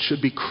assault, it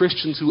should be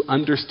Christians who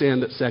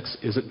understand that sex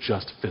isn't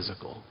just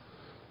physical.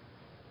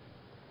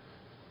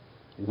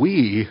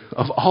 We,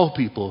 of all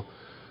people,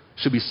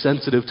 should be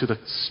sensitive to the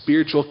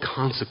spiritual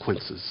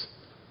consequences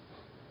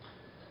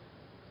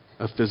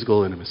of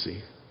physical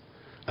intimacy,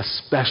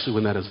 especially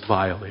when that is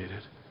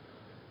violated.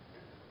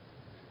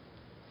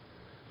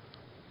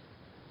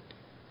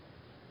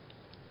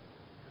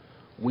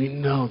 We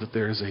know that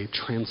there is a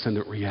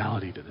transcendent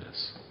reality to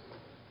this.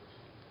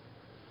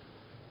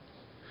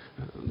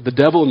 The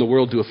devil and the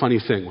world do a funny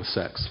thing with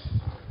sex,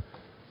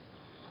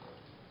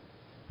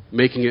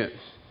 making it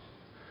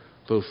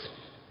both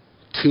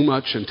too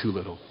much and too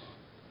little.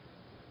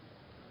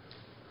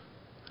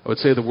 I would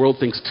say the world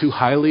thinks too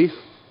highly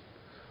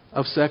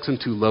of sex and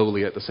too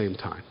lowly at the same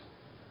time.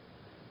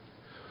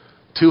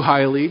 Too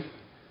highly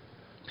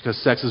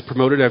because sex is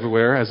promoted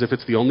everywhere as if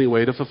it's the only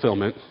way to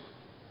fulfillment,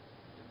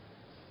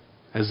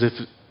 as if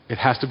it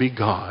has to be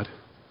God,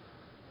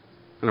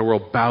 and the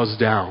world bows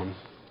down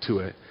to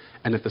it,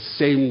 and at the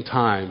same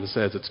time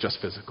says it's just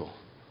physical.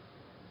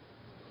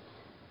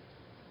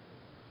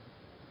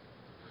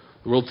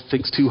 The world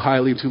thinks too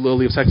highly and too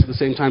lowly of sex at the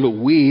same time, but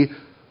we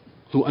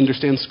who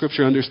understand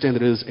Scripture understand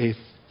that it is a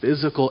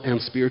physical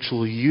and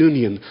spiritual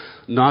union,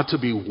 not to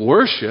be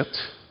worshipped,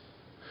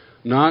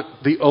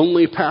 not the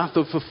only path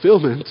of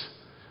fulfillment,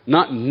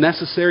 not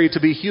necessary to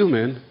be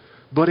human,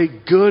 but a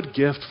good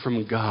gift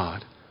from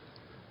God,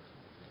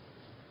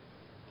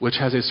 which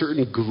has a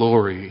certain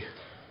glory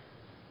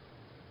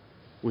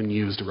when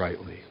used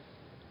rightly.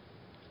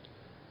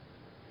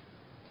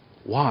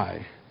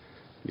 Why?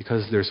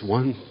 Because there's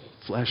one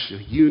flesh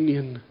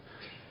union,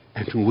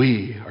 and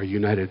we are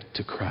united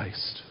to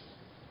Christ.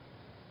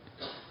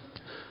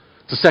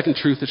 The second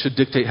truth that should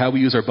dictate how we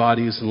use our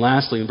bodies, and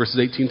lastly, in verses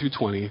 18 through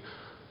 20,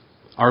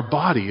 our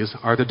bodies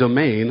are the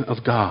domain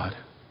of God.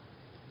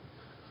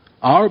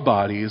 Our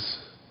bodies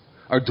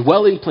are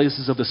dwelling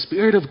places of the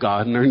Spirit of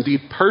God and are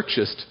indeed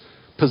purchased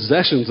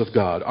possessions of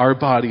God. Our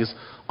bodies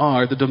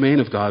are the domain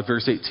of God.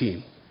 Verse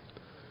 18.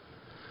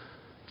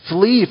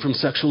 Flee from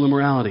sexual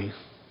immorality.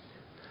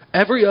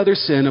 Every other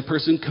sin a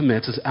person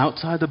commits is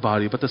outside the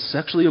body, but the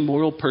sexually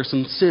immoral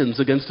person sins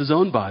against his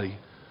own body.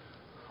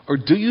 Or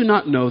do you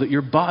not know that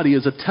your body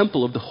is a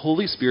temple of the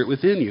Holy Spirit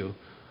within you,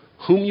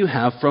 whom you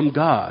have from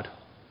God?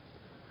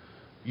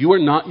 You are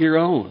not your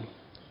own,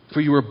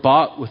 for you were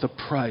bought with a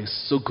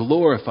price, so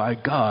glorify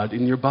God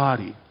in your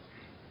body.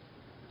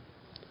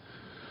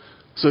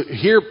 So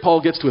here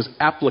Paul gets to his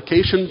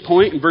application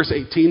point in verse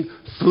 18,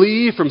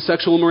 flee from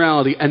sexual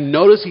immorality. And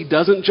notice he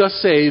doesn't just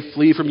say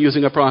flee from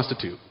using a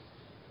prostitute,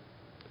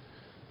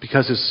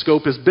 because his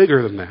scope is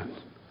bigger than that.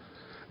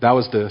 That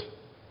was the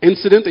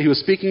incident that he was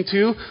speaking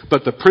to,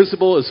 but the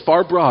principle is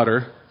far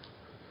broader.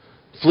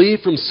 Flee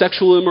from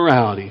sexual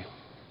immorality.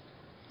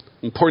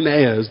 And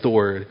porneia is the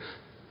word.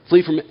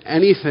 Flee from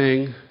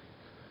anything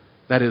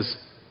that is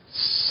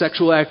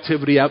sexual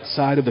activity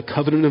outside of the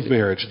covenant of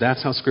marriage.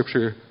 That's how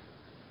Scripture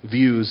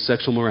views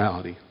sexual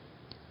morality.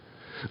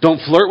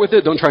 Don't flirt with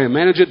it. Don't try and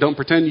manage it. Don't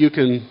pretend you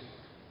can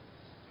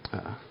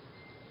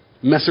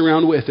mess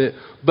around with it,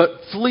 but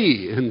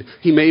flee. And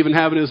he may even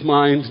have in his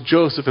mind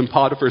Joseph and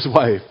Potiphar's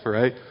wife,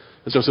 right?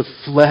 As Joseph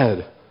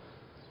fled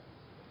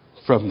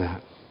from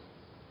that.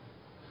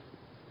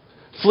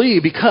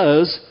 Flee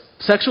because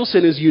sexual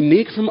sin is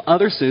unique from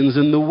other sins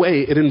in the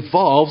way it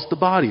involves the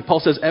body. Paul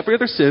says every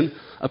other sin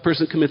a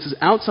person commits is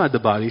outside the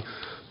body,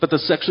 but the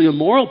sexually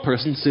immoral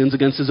person sins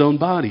against his own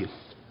body.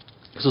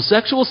 So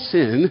sexual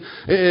sin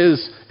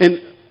is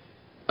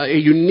a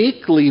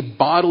uniquely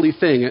bodily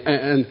thing,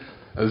 and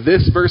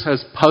this verse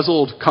has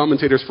puzzled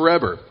commentators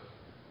forever.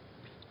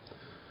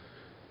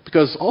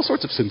 Because all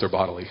sorts of sins are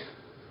bodily.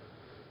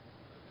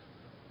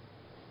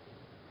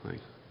 Like,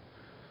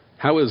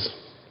 how is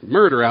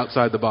murder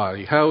outside the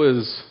body? How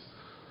is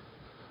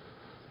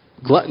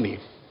gluttony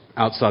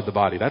outside the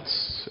body?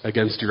 That's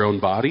against your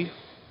own body.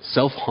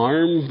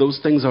 Self-harm,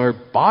 those things are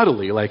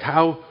bodily. Like,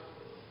 how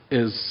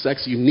is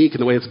sex unique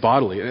in the way it's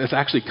bodily? And it's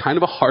actually kind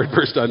of a hard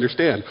verse to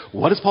understand.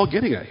 What is Paul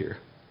getting at here?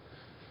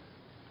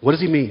 What does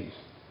he mean?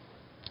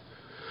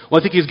 Well,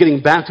 I think he's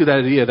getting back to that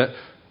idea that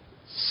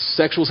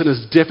sexual sin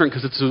is different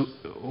because it's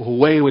a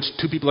way in which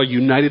two people are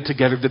united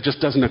together that just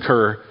doesn't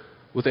occur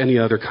with any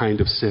other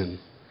kind of sin.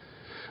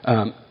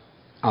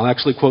 I'll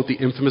actually quote the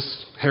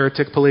infamous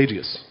heretic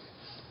Pelagius.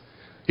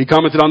 He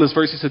commented on this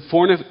verse. He said,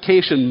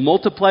 fornication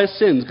multiplies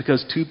sins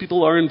because two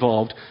people are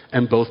involved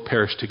and both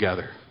perish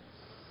together.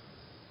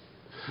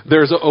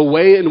 There's a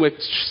way in which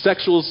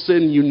sexual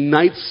sin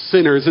unites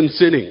sinners in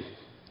sinning.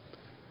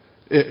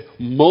 It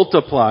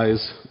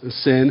multiplies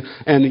sin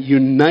and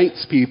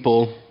unites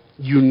people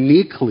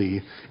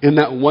uniquely in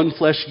that one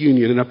flesh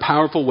union in a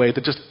powerful way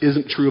that just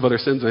isn't true of other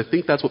sins. And I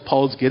think that's what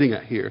Paul is getting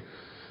at here.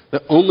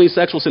 That only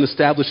sexual sin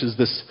establishes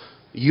this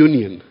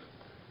union.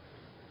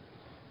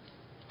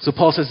 So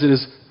Paul says it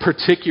is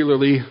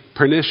particularly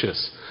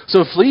pernicious.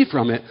 So flee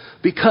from it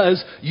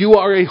because you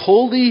are a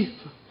holy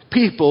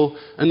people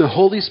and the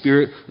Holy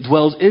Spirit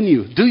dwells in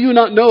you. Do you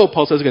not know,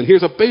 Paul says again,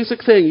 here's a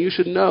basic thing you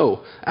should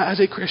know as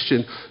a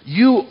Christian.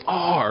 You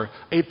are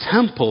a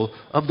temple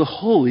of the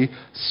Holy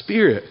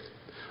Spirit.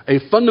 A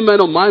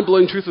fundamental,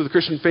 mind-blowing truth of the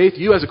Christian faith,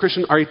 you as a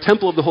Christian are a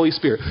temple of the Holy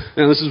Spirit.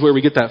 Now this is where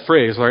we get that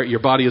phrase, right? Your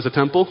body is a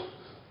temple.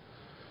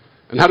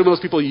 And how do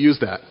most people use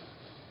that?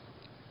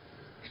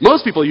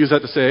 Most people use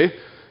that to say,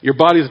 your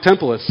body is a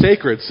temple, it's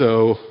sacred,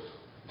 so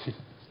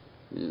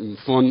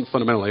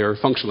fundamentally or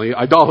functionally,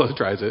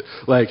 idolatrize it.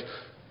 Like,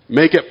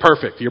 make it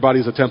perfect. Your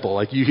body's a temple.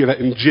 Like, you hear that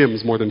in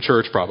gyms more than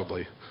church,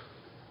 probably.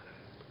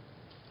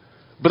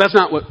 But that's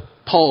not what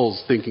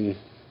Paul's thinking.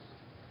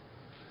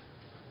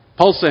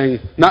 Paul's saying,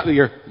 not that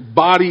your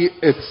body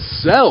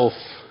itself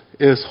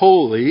is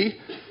holy,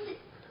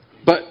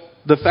 but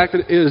the fact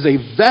that it is a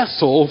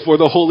vessel for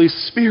the Holy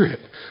Spirit.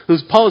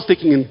 Because Paul is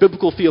thinking in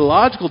biblical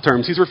theological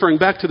terms. He's referring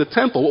back to the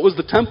temple. What was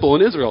the temple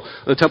in Israel?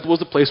 The temple was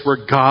the place where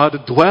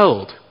God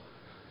dwelled.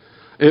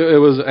 It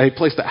was a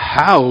place that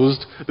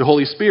housed the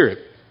Holy Spirit.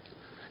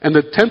 And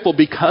the temple,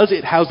 because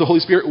it housed the Holy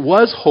Spirit,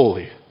 was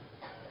holy.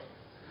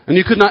 And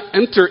you could not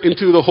enter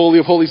into the Holy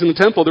of Holies in the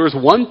temple. There was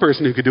one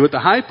person who could do it, the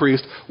high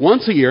priest,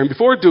 once a year. And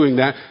before doing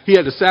that, he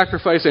had to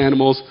sacrifice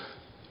animals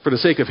for the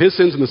sake of his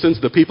sins and the sins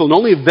of the people. And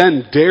only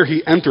then dare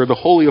he enter the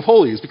Holy of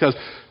Holies, because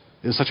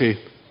it is such a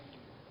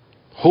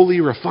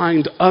holy,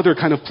 refined, other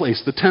kind of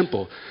place, the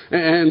temple.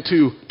 And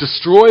to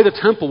destroy the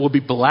temple will be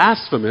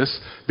blasphemous,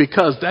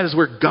 because that is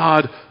where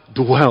God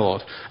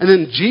dwelled. And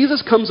then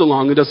Jesus comes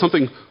along and does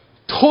something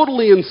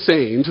totally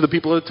insane to the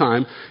people at the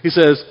time. He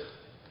says,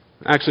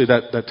 actually,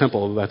 that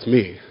temple, that's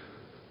me.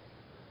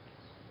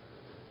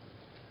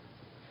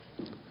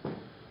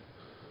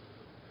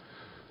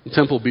 The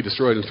temple will be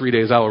destroyed in 3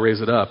 days, I will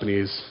raise it up. And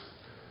he's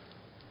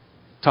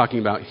talking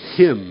about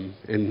him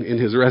in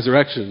his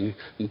resurrection,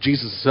 and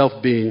Jesus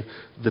himself being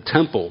the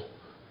temple.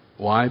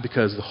 Why?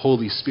 Because the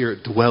Holy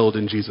Spirit dwelled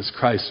in Jesus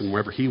Christ, and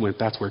wherever he went,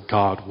 that's where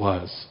God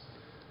was.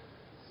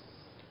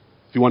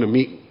 If you want to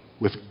meet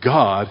with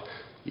God,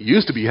 it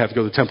used to be you have to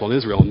go to the temple in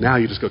Israel. Now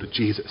you just go to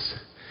Jesus.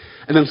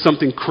 And then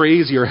something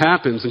crazier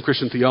happens in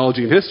Christian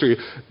theology and history.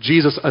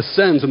 Jesus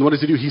ascends, and what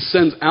does he do? He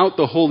sends out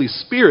the Holy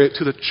Spirit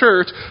to the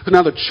church. So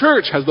now the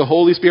church has the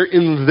Holy Spirit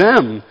in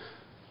them.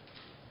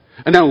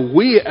 And now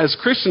we as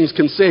Christians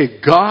can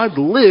say God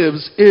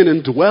lives in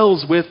and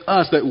dwells with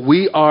us, that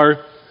we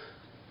are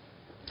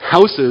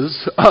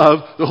houses of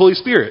the Holy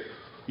Spirit.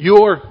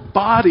 Your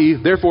body,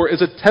 therefore,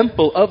 is a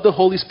temple of the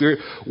Holy Spirit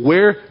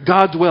where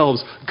God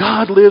dwells.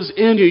 God lives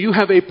in you. You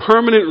have a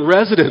permanent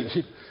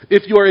resident,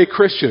 if you are a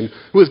Christian,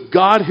 who is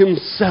God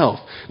himself.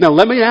 Now,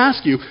 let me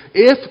ask you,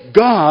 if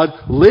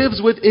God lives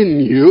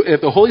within you,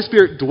 if the Holy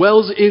Spirit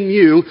dwells in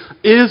you,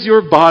 is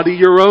your body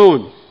your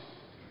own?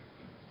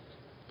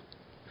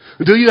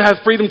 Do you have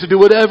freedom to do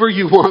whatever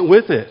you want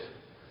with it?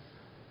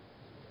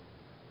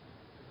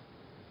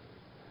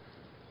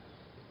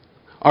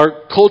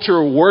 Our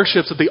culture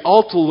worships at the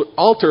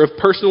altar of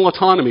personal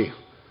autonomy.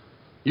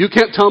 You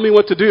can't tell me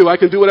what to do. I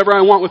can do whatever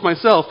I want with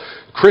myself.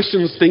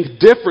 Christians think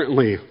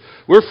differently.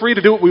 We're free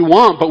to do what we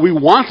want, but we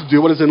want to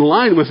do what is in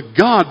line with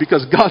God,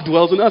 because God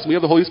dwells in us. We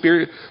have the Holy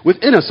Spirit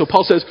within us. So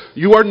Paul says,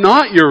 you are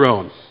not your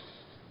own.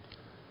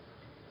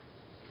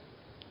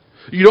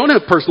 You don't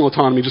have personal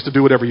autonomy just to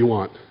do whatever you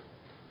want.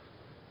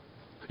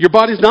 Your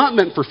body is not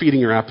meant for feeding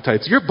your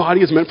appetites. Your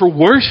body is meant for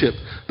worship.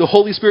 The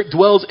Holy Spirit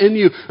dwells in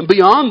you. And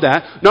beyond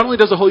that, not only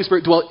does the Holy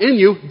Spirit dwell in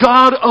you,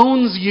 God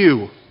owns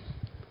you.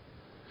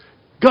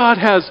 God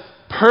has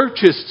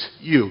purchased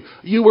you.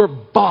 You were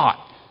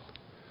bought.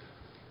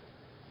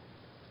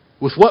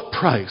 With what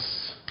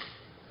price?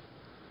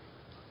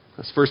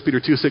 As 1 Peter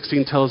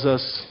 2:16 tells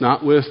us,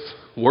 not with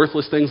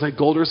worthless things like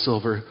gold or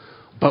silver,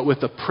 but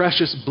with the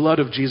precious blood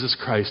of Jesus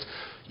Christ.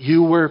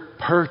 You were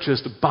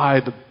purchased by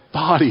the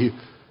body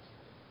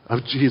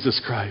of Jesus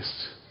Christ,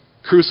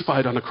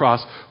 crucified on a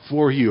cross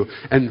for you.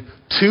 And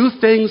two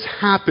things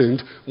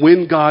happened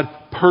when God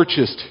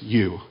purchased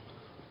you.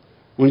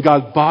 When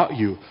God bought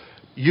you.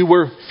 You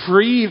were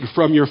freed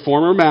from your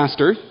former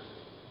master.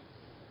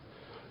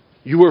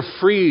 You were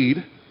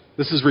freed,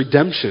 this is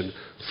redemption,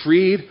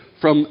 freed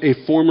from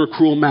a former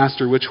cruel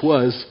master, which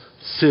was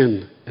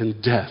sin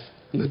and death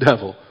and the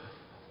devil.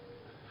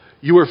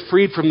 You were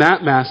freed from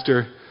that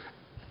master,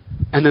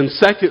 and then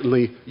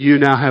secondly, you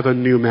now have a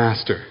new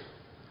master.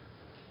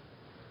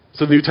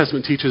 So the New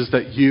Testament teaches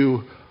that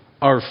you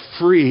are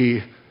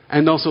free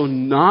and also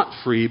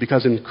not free,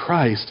 because in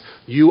Christ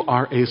you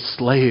are a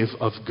slave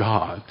of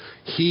God.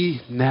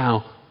 He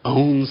now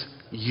owns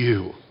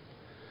you.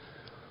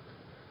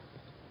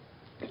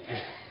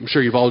 I'm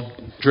sure you've all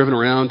driven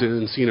around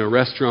and seen a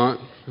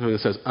restaurant that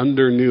says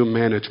under new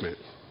management.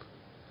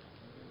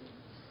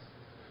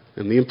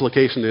 And the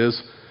implication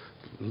is,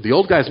 the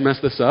old guys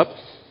messed this up,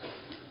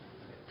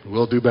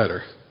 we'll do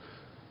better.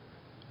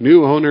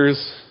 New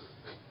owners,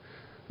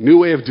 new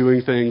way of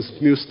doing things,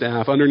 new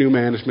staff, under new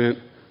management,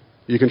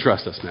 you can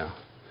trust us now.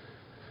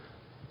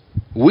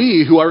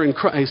 We who are in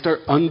Christ are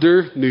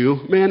under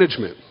new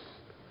management.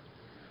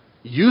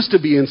 Used to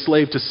be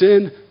enslaved to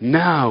sin,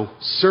 now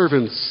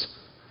servants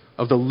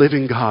of the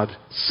living God,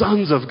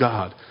 sons of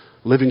God,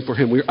 living for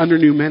Him. We're under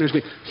new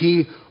management.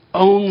 He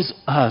owns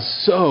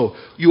us. So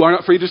you are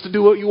not free just to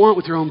do what you want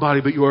with your own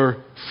body, but you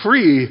are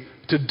free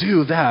to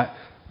do that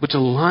which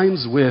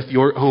aligns with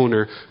your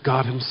owner,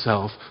 God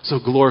Himself. So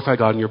glorify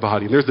God in your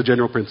body. And there's the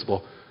general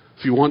principle.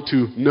 If you want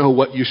to know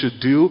what you should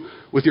do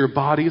with your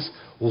bodies,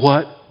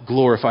 what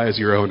glorifies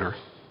your owner?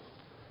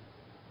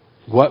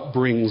 What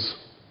brings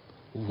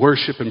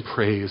worship and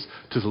praise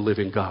to the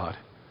living God?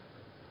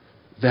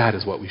 That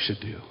is what we should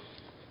do.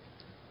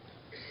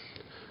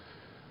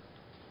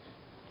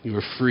 You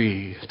are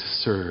free to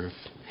serve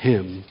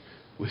Him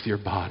with your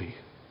body.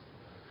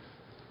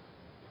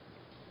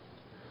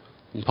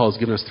 And Paul's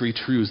given us 3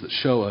 truths that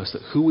show us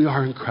that who we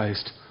are in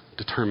Christ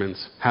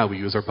determines how we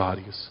use our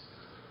bodies.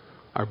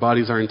 Our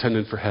bodies are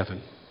intended for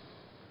heaven.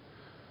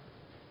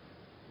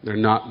 They're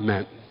not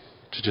meant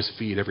to just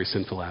feed every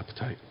sinful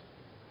appetite.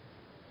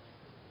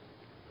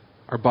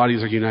 Our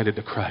bodies are united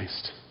to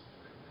Christ.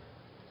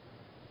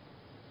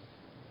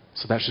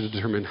 So that should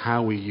determine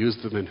how we use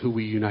them and who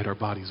we unite our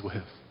bodies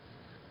with.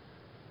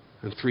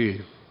 And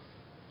 3,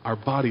 our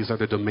bodies are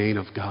the domain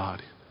of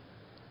God.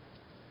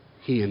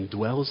 He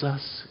indwells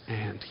us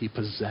and He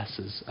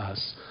possesses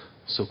us.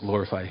 So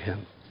glorify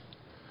Him.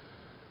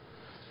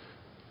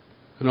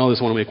 And all this,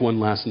 I want to make one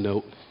last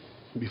note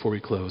before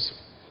we close.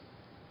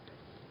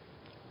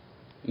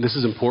 And this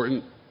is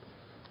important.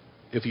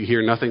 If you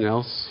hear nothing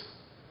else,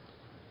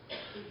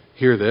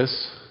 hear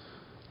this.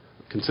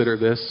 Consider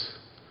this.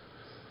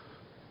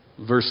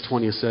 Verse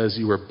 20 says,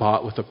 you were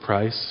bought with a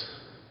price.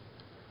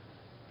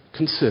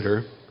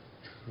 Consider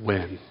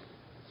when.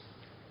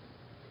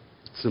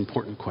 It's an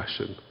important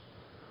question.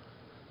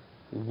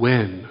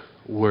 When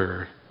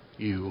were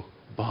you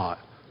bought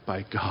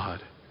by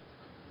God?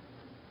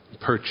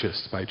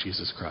 Purchased by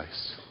Jesus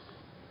Christ?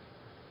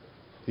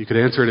 You could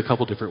answer it a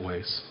couple different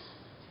ways.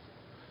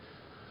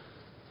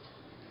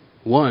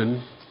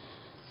 One,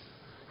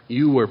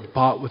 you were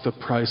bought with a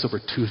price over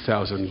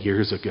 2,000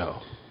 years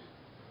ago.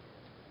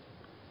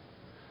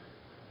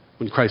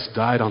 When Christ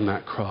died on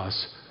that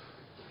cross,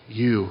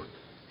 you,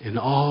 in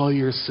all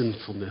your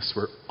sinfulness,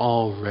 were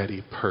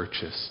already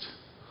purchased.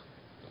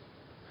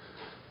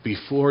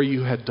 Before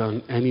you had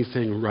done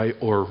anything right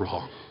or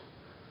wrong,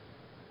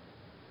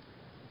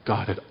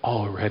 God had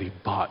already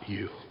bought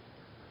you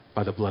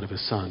by the blood of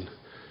His Son.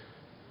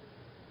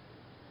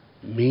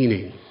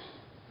 Meaning,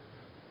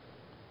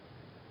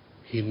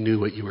 He knew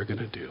what you were going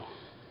to do.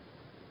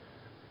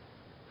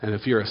 And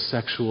if you're a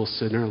sexual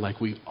sinner, like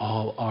we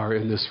all are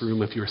in this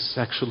room, if you're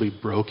sexually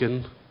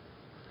broken,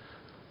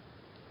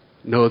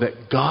 know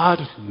that God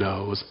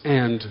knows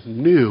and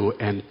knew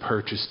and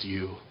purchased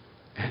you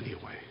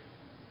anyway.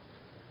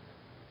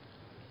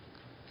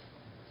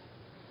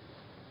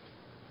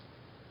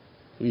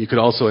 You could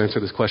also answer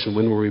this question,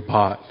 when were we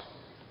bought?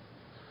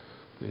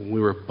 And we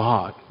were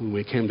bought when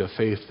we came to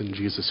faith in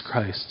Jesus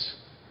Christ.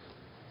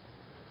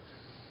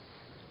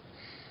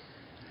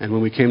 And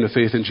when we came to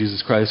faith in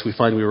Jesus Christ, we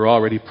find we were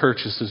already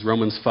purchased, as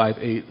Romans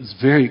 5:8 is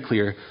very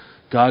clear.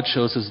 God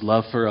shows His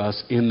love for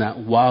us in that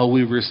while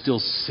we were still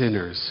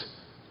sinners,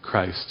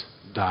 Christ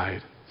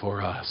died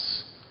for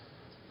us.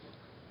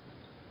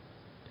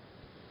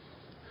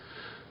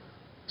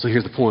 So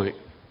here's the point.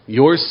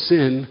 Your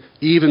sin,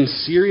 even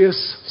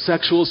serious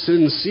sexual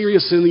sin,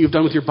 serious sin that you've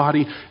done with your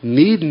body,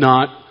 need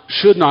not,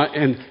 should not,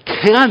 and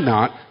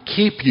cannot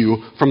keep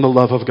you from the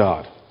love of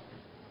God.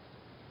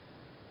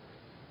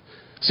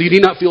 So you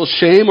need not feel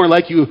shame or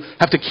like you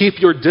have to keep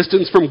your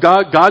distance from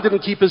God. God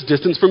didn't keep His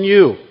distance from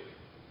you.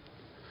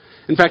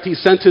 In fact, He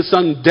sent His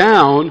Son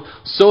down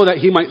so that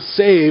He might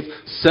save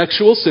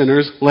sexual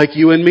sinners like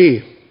you and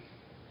me.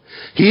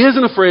 He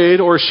isn't afraid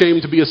or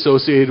ashamed to be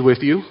associated with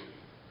you.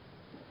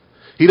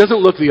 He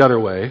doesn't look the other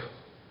way.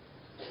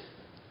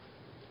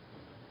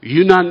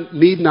 You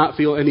need not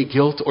feel any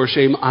guilt or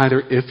shame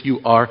either if you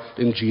are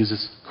in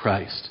Jesus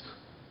Christ.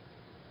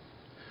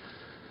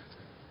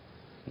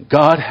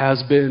 God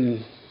has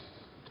been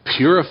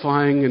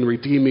purifying and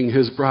redeeming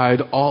His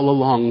bride all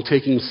along,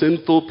 taking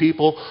sinful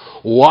people,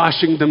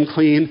 washing them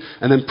clean,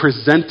 and then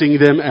presenting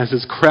them as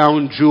His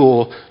crown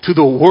jewel to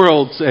the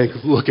world, saying,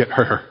 look at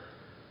her.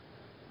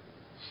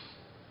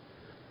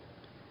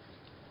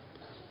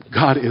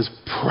 God is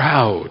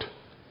proud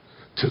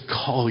to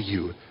call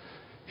you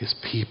His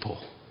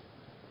people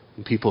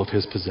and people of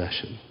His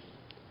possession.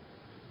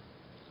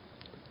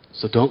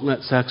 So don't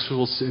let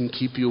sexual sin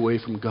keep you away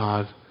from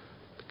God,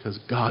 because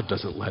God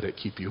doesn't let it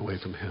keep you away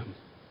from Him.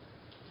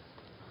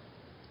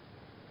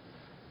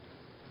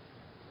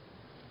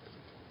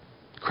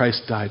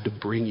 Christ died to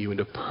bring you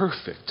into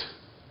perfect,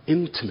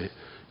 intimate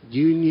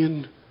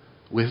union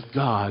with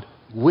God,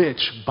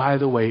 which, by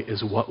the way,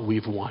 is what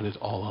we've wanted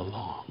all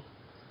along.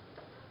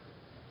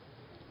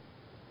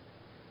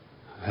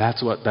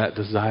 That's what that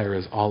desire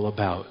is all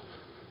about,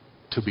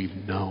 to be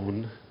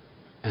known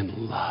and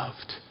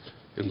loved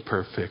in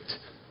perfect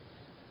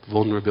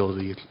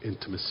vulnerability and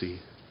intimacy.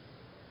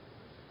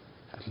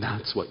 And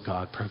that's what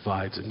God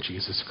provides in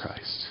Jesus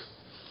Christ.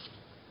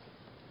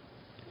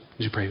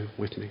 Would you pray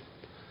with me?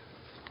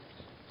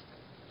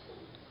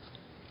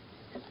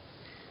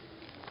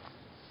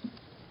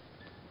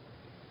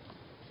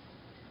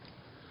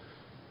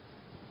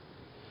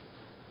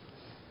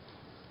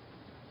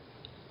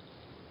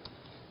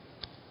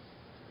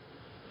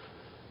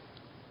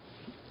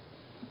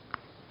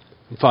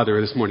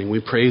 Father, this morning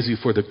we praise you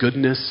for the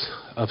goodness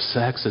of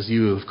sex as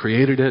you have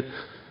created it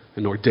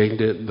and ordained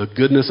it, the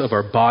goodness of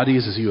our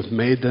bodies as you have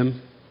made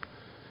them,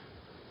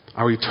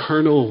 our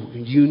eternal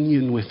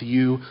union with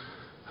you,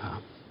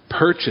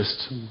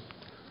 purchased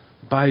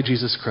by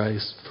Jesus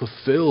Christ,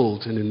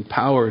 fulfilled and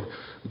empowered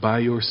by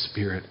your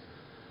Spirit,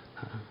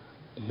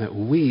 that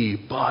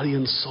we, body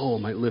and soul,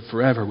 might live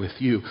forever with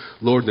you.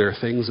 Lord, there are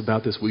things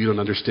about this we don't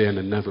understand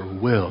and never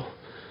will,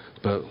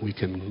 but we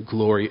can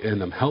glory in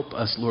them. Help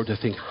us, Lord, to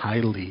think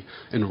highly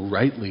and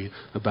rightly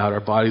about our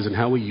bodies and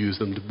how we use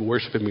them to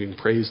worship and bring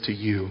praise to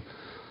you,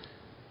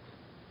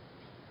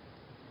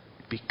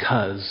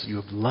 because you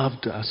have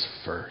loved us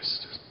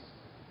first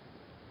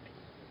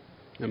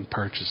and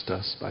purchased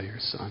us by your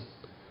Son.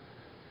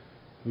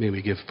 May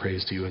we give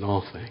praise to you in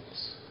all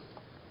things.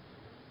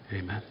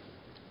 Amen.